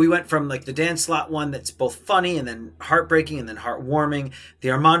 So we went from the Dan Slott one that's both funny and then heartbreaking and then heartwarming. The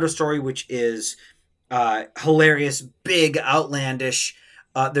Armando story, which is hilarious, big, outlandish.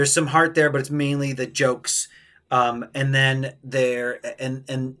 There's some heart there, but it's mainly the jokes. And then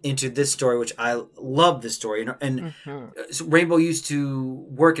and into this story, which I love this story. And so Rainbow used to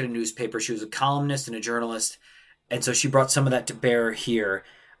work at a newspaper. She was a columnist and a journalist. And so she brought some of that to bear here.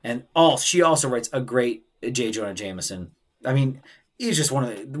 And she also writes a great J. Jonah Jameson. I mean, he's just one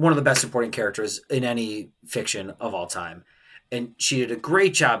of the best supporting characters in any fiction of all time. And she did a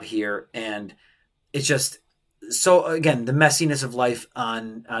great job here. And it's just so, again, the messiness of life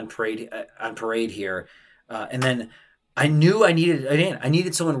on parade here. And then I knew I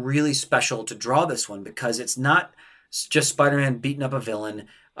needed someone really special to draw this one, because it's not just Spider-Man beating up a villain,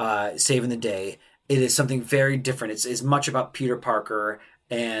 saving the day. It is something very different. It's as much about Peter Parker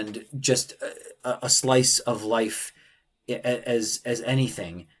and just a slice of life as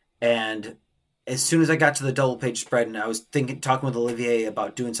anything. And as soon as I got to the double page spread and I was talking with Olivier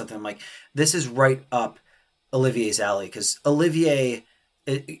about doing something, I'm like, this is right up Olivier's alley, because Olivier,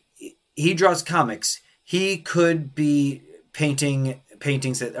 he draws comics. He could be painting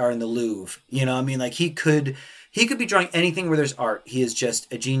paintings that are in the Louvre. You know, I mean, he could be drawing anything where there's art. He is just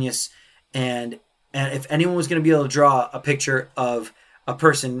a genius. And if anyone was going to be able to draw a picture of a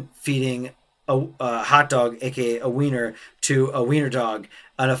person feeding a hot dog, aka a wiener, to a wiener dog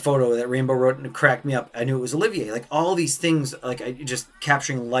on a photo that Rainbow wrote and cracked me up, I knew it was Olivier. All these things, I just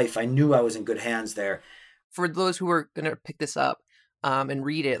capturing life. I knew I was in good hands there. For those who are going to pick this up and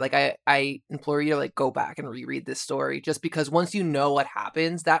read it, I implore you to go back and reread this story, just because once you know what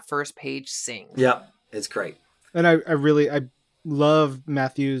happens, that first page sings. Yep, it's great. And I love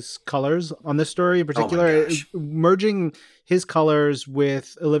Matthew's colors on this story in particular. Merging his colors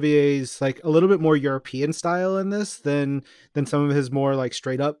with Olivier's a little bit more European style in this than some of his more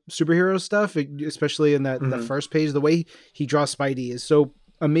straight up superhero stuff, especially in that first page. The way he draws Spidey is so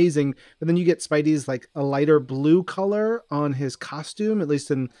amazing, but then you get Spidey's a lighter blue color on his costume, at least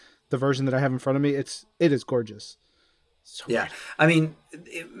in the version that I have in front of me. It is gorgeous. So yeah, good. I mean,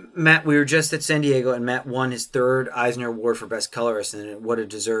 Matt, we were just at San Diego, and Matt won his 3rd Eisner Award for Best Colorist, and what a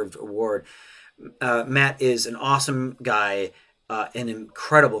deserved award. Matt is an awesome guy, an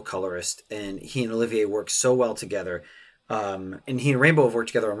incredible colorist, and he and Olivier work so well together. And he and Rainbow have worked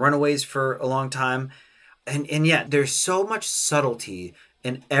together on Runaways for a long time. And yeah, there's so much subtlety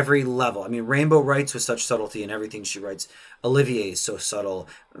in every level. I mean, Rainbow writes with such subtlety in everything she writes. Olivier is so subtle.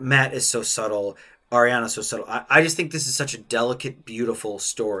 Matt is so subtle. Ariana's so subtle. I just think this is such a delicate, beautiful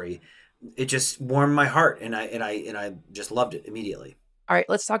story. It just warmed my heart, and I just loved it immediately. All right,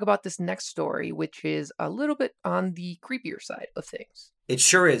 let's talk about this next story, which is a little bit on the creepier side of things. It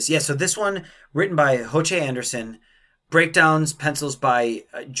sure is. Yeah, so this one, written by Hoche Anderson, breakdowns, pencils by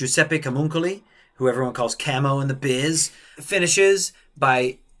Giuseppe Camuncoli, who everyone calls Camo in the biz, finishes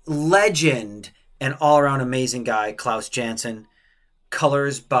by legend and all-around amazing guy, Klaus Janson,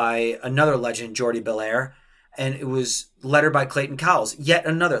 colors by another legend, Jordi Belair, and it was lettered by Clayton Cowles, yet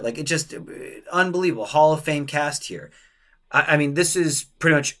another. Like, it just, unbelievable. Hall of Fame cast here. I mean, this is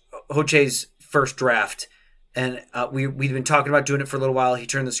pretty much Hoche's first draft, and we've been talking about doing it for a little while. He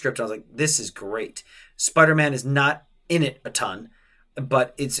turned the script. I was like, this is great. Spider-Man is not in it a ton,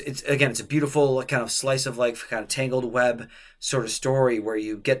 but it's again, it's a beautiful kind of slice of life, kind of tangled web sort of story where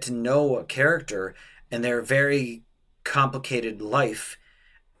you get to know a character and their very complicated life,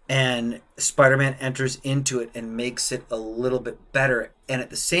 and Spider-Man enters into it and makes it a little bit better. And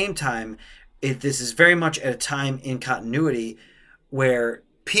at the same time, this is very much at a time in continuity where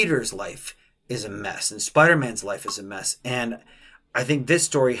Peter's life is a mess and Spider-Man's life is a mess. And I think this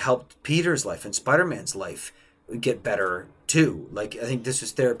story helped Peter's life and Spider-Man's life get better too. Like, I think this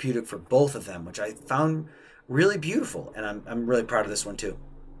was therapeutic for both of them, which I found really beautiful. And I'm really proud of this one too.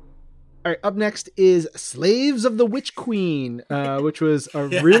 All right, up next is Slaves of the Witch Queen, which was a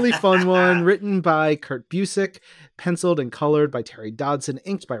really fun one, written by Kurt Busiek, penciled and colored by Terry Dodson,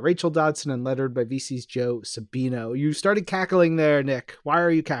 inked by Rachel Dodson, and lettered by VC's Joe Sabino. You started cackling there, Nick. Why are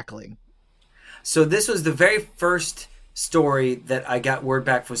you cackling? So this was the very first story that I got word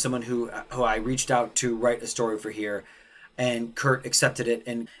back from someone who I reached out to write a story for here, and Kurt accepted it.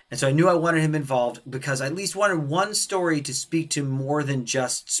 And so I knew I wanted him involved because I at least wanted one story to speak to more than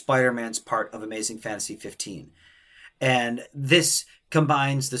just Spider-Man's part of Amazing Fantasy 15. And this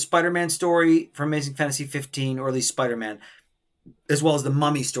combines the Spider-Man story from Amazing Fantasy 15, or at least Spider-Man, as well as the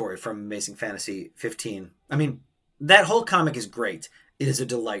Mummy story from Amazing Fantasy 15. I mean, that whole comic is great. It is a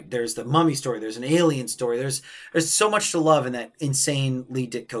delight. There's the Mummy story. There's an Alien story. There's so much to love in that insane Lee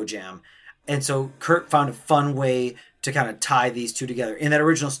Ditko jam. And so Kurt found a fun way to kind of tie these two together. In that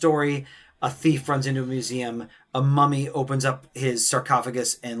original story, a thief runs into a museum. A mummy opens up his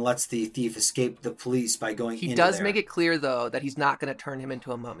sarcophagus and lets the thief escape the police by going into there. He does make it clear, though, that he's not going to turn him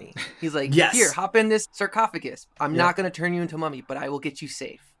into a mummy. He's like, yes. Here, hop in this sarcophagus. I'm not going to turn you into a mummy, but I will get you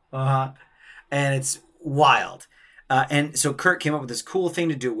safe. And it's wild. And so Kurt came up with this cool thing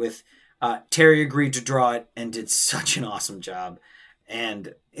to do with. Terry agreed to draw it and did such an awesome job.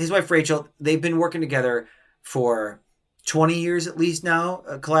 And his wife, Rachel, they've been working together for 20 years at least now,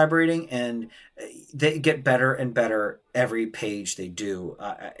 collaborating, and they get better and better every page they do.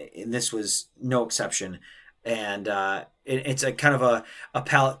 And this was no exception. And it's a kind of a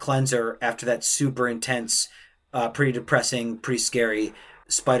palate cleanser after that super intense, pretty depressing, pretty scary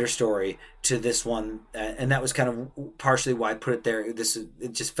Spider story to this one. And that was kind of partially why I put it there. It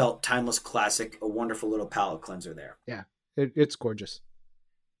just felt timeless classic, a wonderful little palate cleanser there. Yeah, it's gorgeous.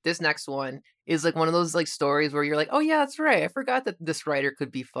 This next one is like one of those like stories where you're like, oh yeah, that's right. I forgot that this writer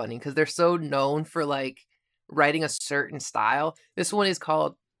could be funny because they're so known for like writing a certain style. This one is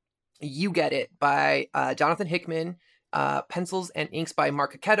called You Get It by Jonathan Hickman, pencils and inks by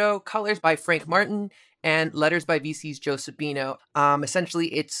Mark Acetto, colors by Frank Martin, and letters by VC's Joe Sabino. Essentially,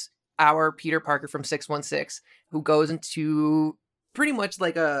 it's our Peter Parker from 616 who goes into pretty much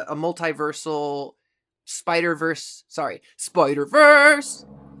like a multiversal Spider-Verse.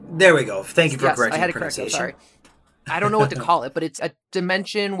 There we go. Thank you for correcting I had the to correct it, pronunciation. sorry. I don't know what to call it, but it's a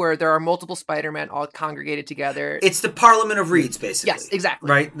dimension where there are multiple Spider-Man all congregated together. It's the Parliament of Reeds, basically. Yes, exactly.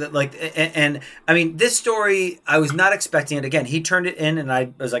 Right? And I mean, this story, I was not expecting it. Again, he turned it in, and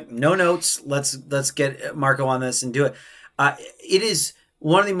I was like, no notes. Let's get Marco on this and do it. It is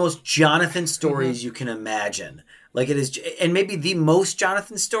one of the most Jonathan stories you can imagine. Like, it is, and maybe the most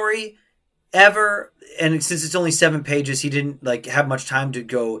Jonathan story ever. And since it's only 7 pages, he didn't like have much time to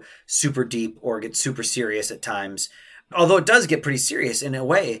go super deep or get super serious at times. Although it does get pretty serious in a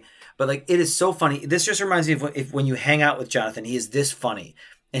way, but like it is so funny. This just reminds me of if when you hang out with Jonathan, he is this funny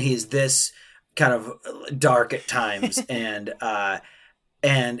and he is this kind of dark at times. and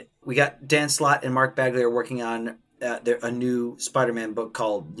we got Dan Slott and Mark Bagley are working on a new Spider-Man book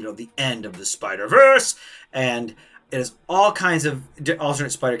called, The End of the Spider-Verse. And It has all kinds of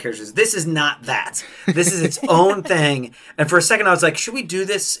alternate spider characters. This is not that. This is its own thing. And for a second, I was like, should we do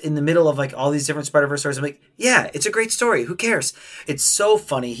this in the middle of like all these different Spider-Verse stories? I'm like, yeah, it's a great story. Who cares? It's so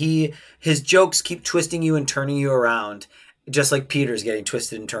funny. His jokes keep twisting you and turning you around, just like Peter's getting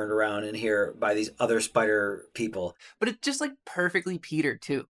twisted and turned around in here by these other spider people. But it's just like perfectly Peter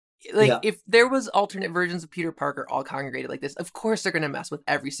too. Like if there was alternate versions of Peter Parker all congregated like this, of course they're going to mess with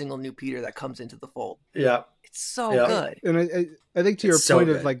every single new Peter that comes into the fold. Yeah. It's so good. And I think to your point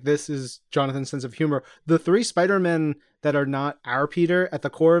of like, this is Jonathan's sense of humor. The 3 Spider-Men that are not our Peter at the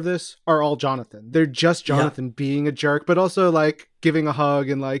core of this are all Jonathan. They're just Jonathan being a jerk, but also like giving a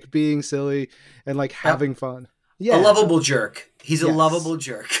hug and like being silly and like having fun. Yeah. A lovable jerk. He's a lovable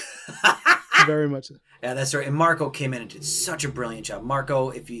jerk. Very much so. Yeah, that's right. And Marco came in and did such a brilliant job. Marco,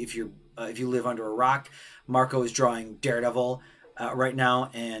 if you live under a rock, Marco is drawing Daredevil right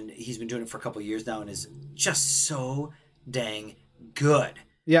now, and he's been doing it for a couple of years now, and is just so dang good.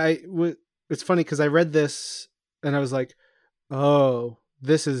 Yeah, it's funny because I read this and I was like, oh,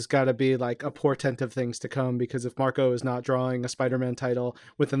 this has got to be like a portent of things to come, because if Marco is not drawing a Spider-Man title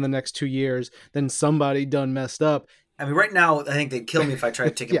within the next 2 years, then somebody done messed up. I mean, right now, I think they'd kill me if I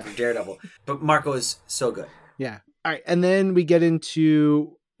tried to take him from Daredevil. But Marco is so good. Yeah. All right. And then we get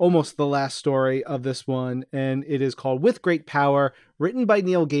into almost the last story of this one, and it is called With Great Power, written by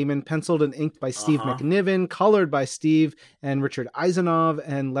Neil Gaiman, penciled and inked by Steve McNiven, colored by Steve and Richard Eisenov,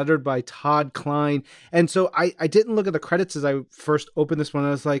 and lettered by Todd Klein. And so I didn't look at the credits as I first opened this one. I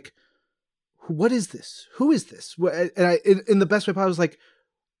was like, what is this? Who is this? And I, in the best way possible, I was like,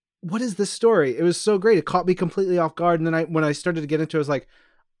 what is this story? It was so great. It caught me completely off guard. And then when I started to get into it, I was like,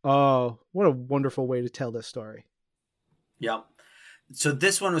 oh, what a wonderful way to tell this story. Yeah. So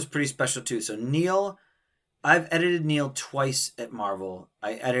this one was pretty special too. So Neil, I've edited Neil twice at Marvel.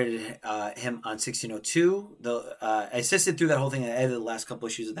 I edited him on 1602. I assisted through that whole thing. I edited the last couple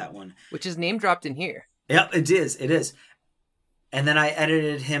issues of that one. Which is name dropped in here. Yeah, it is. It is. And then I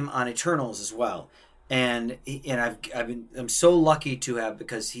edited him on Eternals as well. And I'm so lucky to have,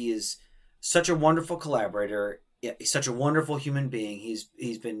 because he is such a wonderful collaborator. He's such a wonderful human being.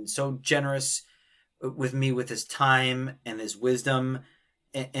 He's been so generous with me with his time and his wisdom,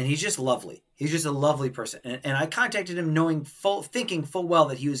 and he's just lovely. He's just a lovely person. And I contacted him thinking full well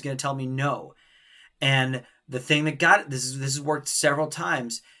that he was going to tell me no. And the thing that got it, this has worked several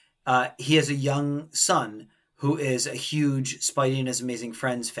times. He has a young son who is a huge Spidey and His Amazing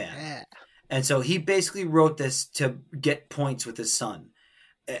Friends fan. Yeah. And so he basically wrote this to get points with his son.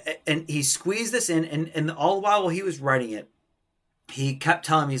 And he squeezed this in, and all the while he was writing it, he kept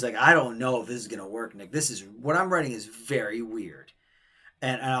telling me, he's like, I don't know if this is going to work, Nick. What I'm writing is very weird.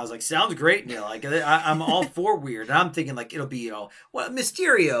 And I was like, sounds great, Neil. Like, I'm all for weird. And I'm thinking like, it'll be,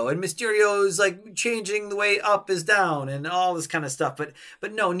 Mysterio. And Mysterio is like changing the way up is down and all this kind of stuff.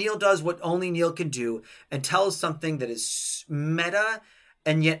 But no, Neil does what only Neil can do and tells something that is meta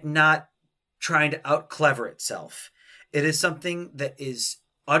and yet not trying to out-clever itself. It is something that is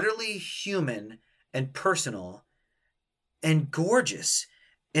utterly human and personal and gorgeous.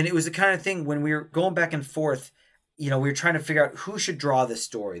 And it was the kind of thing when we were going back and forth, we were trying to figure out who should draw this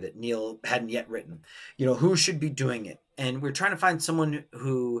story that Neil hadn't yet written. Who should be doing it. And we were trying to find someone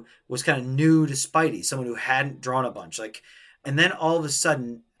who was kind of new to Spidey, someone who hadn't drawn a bunch. And then all of a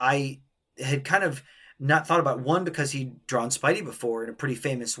sudden, I had kind of not thought about, one, because he'd drawn Spidey before in a pretty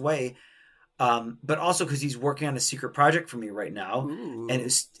famous way, but also because he's working on a secret project for me right now. Ooh. And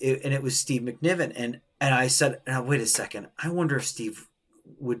it was Steve McNiven. And I said, now, wait a second. I wonder if Steve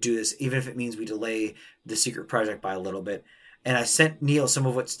would do this, even if it means we delay the secret project by a little bit. And I sent Neil some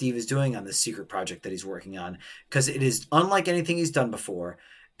of what Steve is doing on this secret project that he's working on, because it is unlike anything he's done before.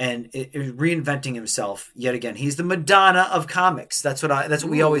 And it is reinventing himself yet again. He's the Madonna of comics. That's what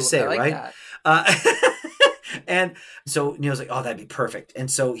we always say, right? And so Neil's like, oh, that'd be perfect.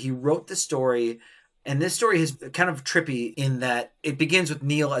 And so he wrote the story. And this story is kind of trippy in that it begins with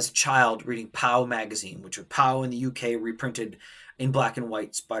Neil as a child reading POW magazine, which was POW in the UK reprinted in black and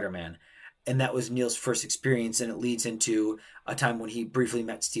white Spider-Man. And that was Neil's first experience. And it leads into a time when he briefly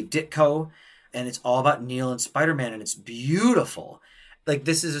met Steve Ditko. And it's all about Neil and Spider-Man. And it's beautiful. Like,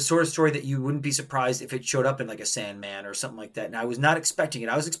 this is a sort of story that you wouldn't be surprised if it showed up in like a Sandman or something like that. And I was not expecting it.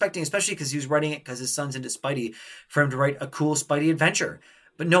 I was expecting, especially because he was writing it because his son's into Spidey, for him to write a cool Spidey adventure.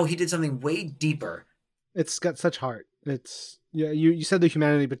 But no, he did something way deeper. It's got such heart. It's, you said the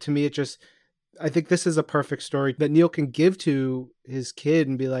humanity, but to me, I think this is a perfect story that Neil can give to his kid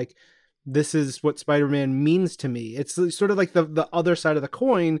and be like, this is what Spider-Man means to me. It's sort of like the other side of the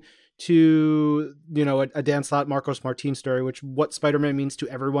coin to, a Dan Slott, Marcos Martin story, what Spider-Man means to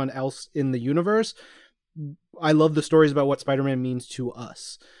everyone else in the universe. I love the stories about what Spider-Man means to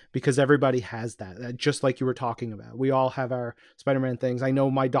us, because everybody has that, just like you were talking about. We all have our Spider-Man things. I know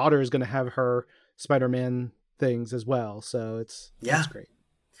my daughter is going to have her Spider-Man things as well. So it's great.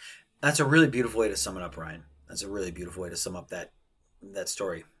 That's a really beautiful way to sum it up, Ryan. That's a really beautiful way to sum up that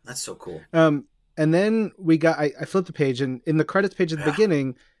story. That's so cool. And then I flipped the page, and in the credits page at the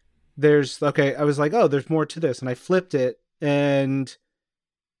beginning, I was like, oh, there's more to this. And I flipped it, and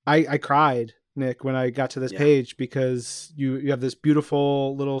I cried, Nick, when I got to this page, because you have this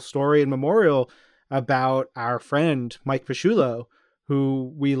beautiful little story and memorial about our friend, Mike Pasciullo,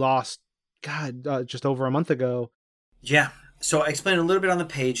 who we lost, just over a month ago. Yeah. So I explained a little bit on the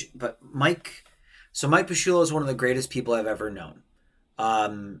page, but Mike Pasciullo is one of the greatest people I've ever known.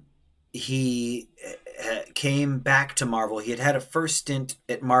 He came back to Marvel. He had a first stint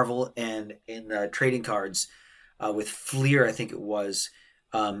at Marvel and in trading cards with Fleer, I think it was,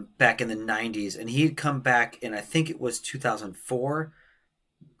 back in the 90s. And he had come back in, I think it was 2004,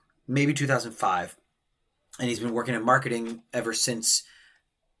 maybe 2005. And he's been working in marketing ever since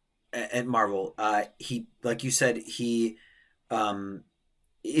at Marvel. He, like you said,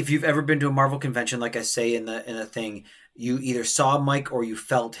 if you've ever been to a Marvel convention, like I say in the thing, you either saw Mike or you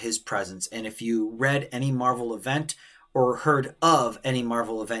felt his presence. And if you read any Marvel event or heard of any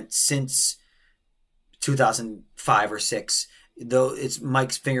Marvel event since 2005 or 6, though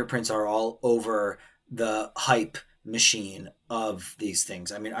Mike's fingerprints are all over the hype machine of these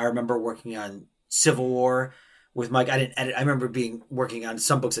things. I mean, I remember working on Civil War with Mike. I didn't edit. I remember working on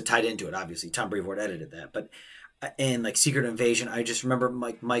some books that tied into it. Obviously, Tom Brevoort edited that, but and like Secret Invasion, I just remember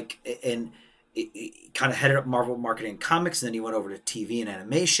Mike and it kind of headed up Marvel marketing and comics, and then he went over to TV and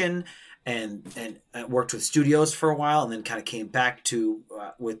animation, and worked with studios for a while, and then kind of came back to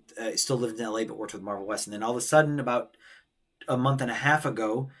still lived in LA but worked with Marvel West, and then all of a sudden about a month and a half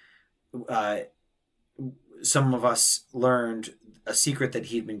ago, some of us learned a secret that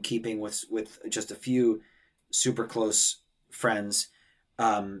he'd been keeping with just a few super close friends,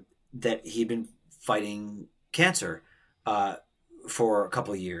 that he'd been fighting cancer for a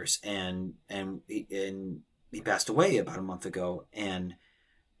couple of years, and he passed away about a month ago. And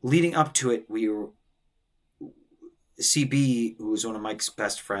leading up to it, CB, who was one of Mike's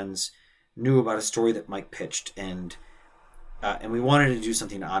best friends, knew about a story that Mike pitched, and we wanted to do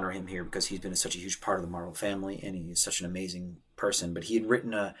something to honor him here, because he's been such a huge part of the Marvel family, and he's such an amazing person. But he had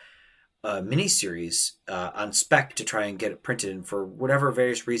written a miniseries on spec to try and get it printed, and for whatever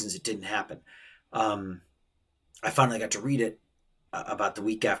various reasons, it didn't happen. I finally got to read it about the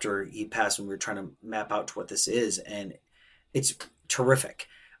week after he passed, when we were trying to map out to what this is, and it's terrific.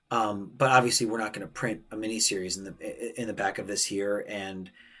 But obviously, we're not going to print a miniseries in the back of this here, and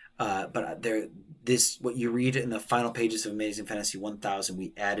but what you read in the final pages of Amazing Fantasy 1000,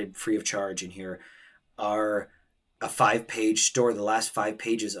 we added free of charge in here, are a 5-page story, the last 5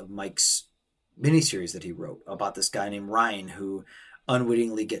 pages of Mike's miniseries that he wrote about this guy named Ryan, who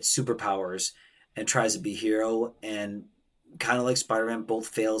unwittingly gets superpowers and tries to be a hero, and kind of like Spider-Man, both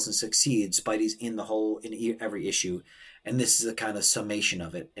fails and succeeds. Spidey's in every issue, and this is a kind of summation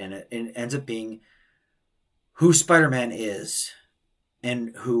of it, and it ends up being who Spider-Man is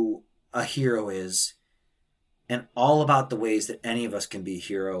and who a hero is, and all about the ways that any of us can be a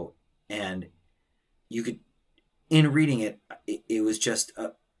hero. And you could, in reading it, it was just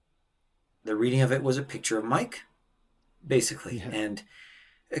the reading of it was a picture of Mike, basically. Yeah. And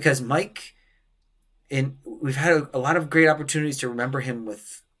because Mike, and we've had a lot of great opportunities to remember him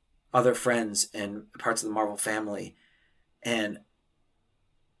with other friends and parts of the Marvel family, and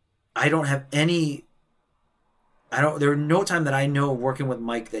there was no time that I know working with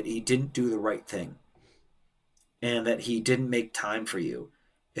Mike that he didn't do the right thing, and that he didn't make time for you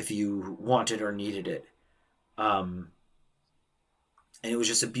if you wanted or needed it. And it was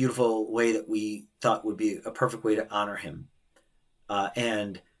just a beautiful way that we thought would be a perfect way to honor him.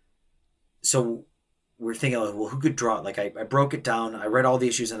 And so we're thinking, well, who could draw it? Like I broke it down. I read all the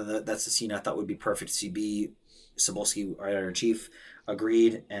issues, and that's the scene I thought would be perfect. CB Cebulski, our editor-in-chief,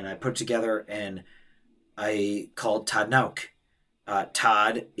 agreed, and I put it together, and I called Todd Nauk.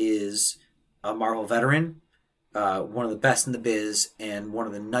 Todd is a Marvel veteran, one of the best in the biz, and one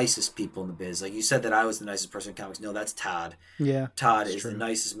of the nicest people in the biz. Like you said that I was the nicest person in comics. No, that's Todd. Yeah, Todd is true. The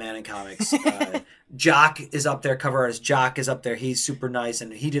nicest man in comics. Jock is up there, cover artist Jock is up there. He's super nice,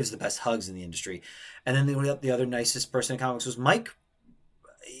 and he gives the best hugs in the industry. And then the other nicest person in comics was Mike,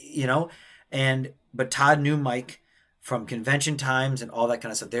 but Todd knew Mike from convention times and all that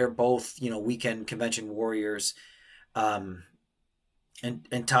kind of stuff. They're both, weekend convention warriors. And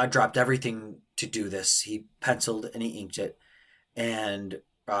Todd dropped everything to do this. He penciled and he inked it. And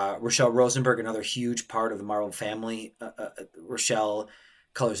Rochelle Rosenberg, another huge part of the Marvel family. Rochelle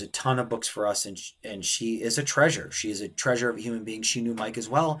colors a ton of books for us, and she is a treasure. She is a treasure of a human being. She knew Mike as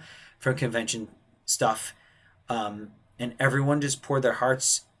well from convention stuff. And everyone just poured their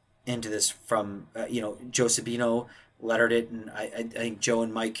hearts into this from, Joe Sabino lettered it. And I think Joe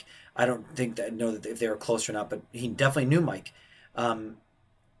and Mike, I don't think that know that if they were close or not, but he definitely knew Mike.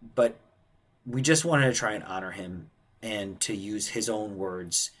 But we just wanted to try and honor him and to use his own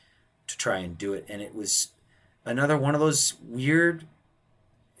words to try and do it. And it was another one of those weird,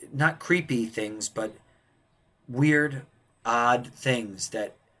 not creepy things, but weird, odd things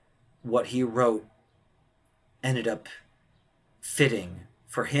that what he wrote ended up fitting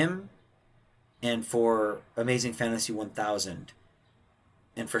for him and for Amazing Fantasy 1000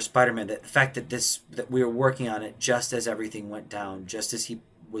 and for Spider-Man. That the fact that we were working on it just as everything went down, just as he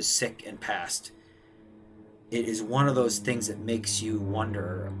was sick and passed. It is one of those things that makes you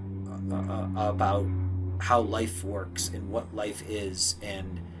wonder about how life works and what life is,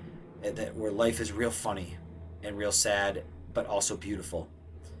 and that where life is real funny and real sad, but also beautiful.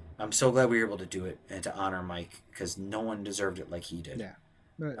 I'm so glad we were able to do it and to honor Mike, because no one deserved it like he did. Yeah.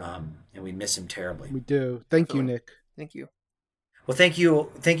 And we miss him terribly. We do. Thank you, Nick. Thank you. Well, thank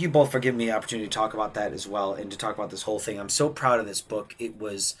you both for giving me the opportunity to talk about that as well, and to talk about this whole thing. I'm so proud of this book. It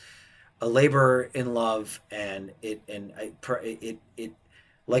was a labor in love, and it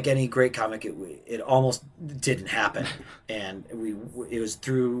like any great comic, it almost didn't happen, and it was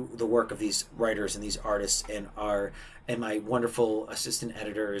through the work of these writers and these artists and my wonderful assistant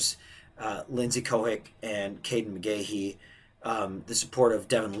editors, Lindsay Kohik and Caden McGahee. The support of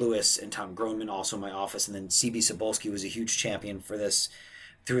Devin Lewis and Tom Groneman, also in my office, and then CB Cebulski was a huge champion for this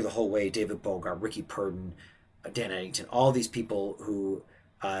through the whole way. David Bogart, Ricky Purden, Dan Eddington, all these people who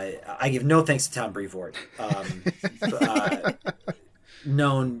I give no thanks to Tom Brevoort,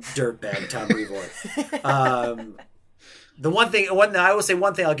 known dirtbag Tom Brevoort. I will say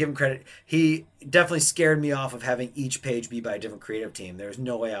one thing I'll give him credit. He definitely scared me off of having each page be by a different creative team. There's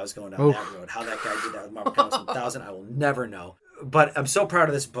no way I was going down that road. How that guy did that with Marvel Comics 1000, I will never know. But I'm so proud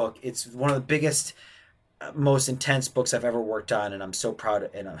of this book. It's one of the biggest, most intense books I've ever worked on, and I'm so proud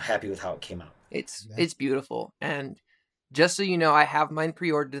and I'm happy with how it came out. It's beautiful. And just so you know, I have mine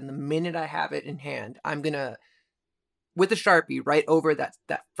pre-ordered, and the minute I have it in hand, I'm going to, with a Sharpie, write over that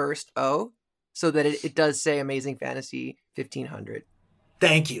first O, so that it does say Amazing Fantasy 1500.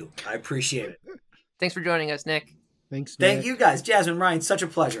 Thank you. I appreciate it. Thanks for joining us, Nick. Thanks, Nick. Thank you guys. Jasmine, Ryan, such a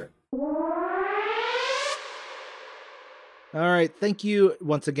pleasure. All right. Thank you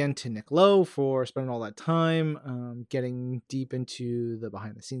once again to Nick Lowe for spending all that time getting deep into the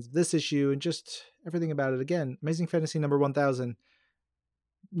behind the scenes of this issue and just everything about it. Again, Amazing Fantasy number 1000.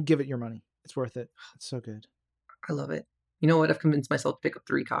 Give it your money. It's worth it. It's so good. I love it. You know what? I've convinced myself to pick up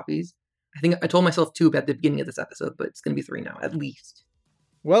 3 copies. I think I told myself 2 at the beginning of this episode, but it's going to be 3 now, at least.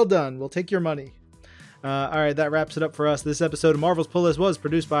 Well done. We'll take your money. All right, that wraps it up for us. This episode of Marvel's Pull List was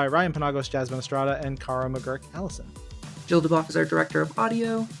produced by Ryan Panagos, Jasmine Estrada, and Cara McGurk Allison. Jill DeBoff is our director of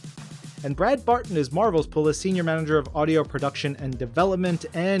audio. And Brad Barton is Marvel's Pull List Senior Manager of Audio Production and Development,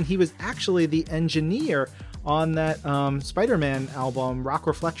 and he was actually the engineer on that Spider-Man album, Rock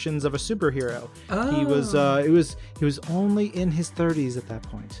Reflections of a Superhero. Oh. He was only in his 30s at that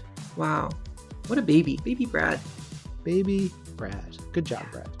point. Wow. What a baby. Baby Brad. Baby Brad. Good job,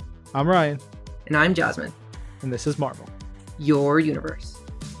 Brad. I'm Ryan. And I'm Jasmine. And this is Marvel. Your universe.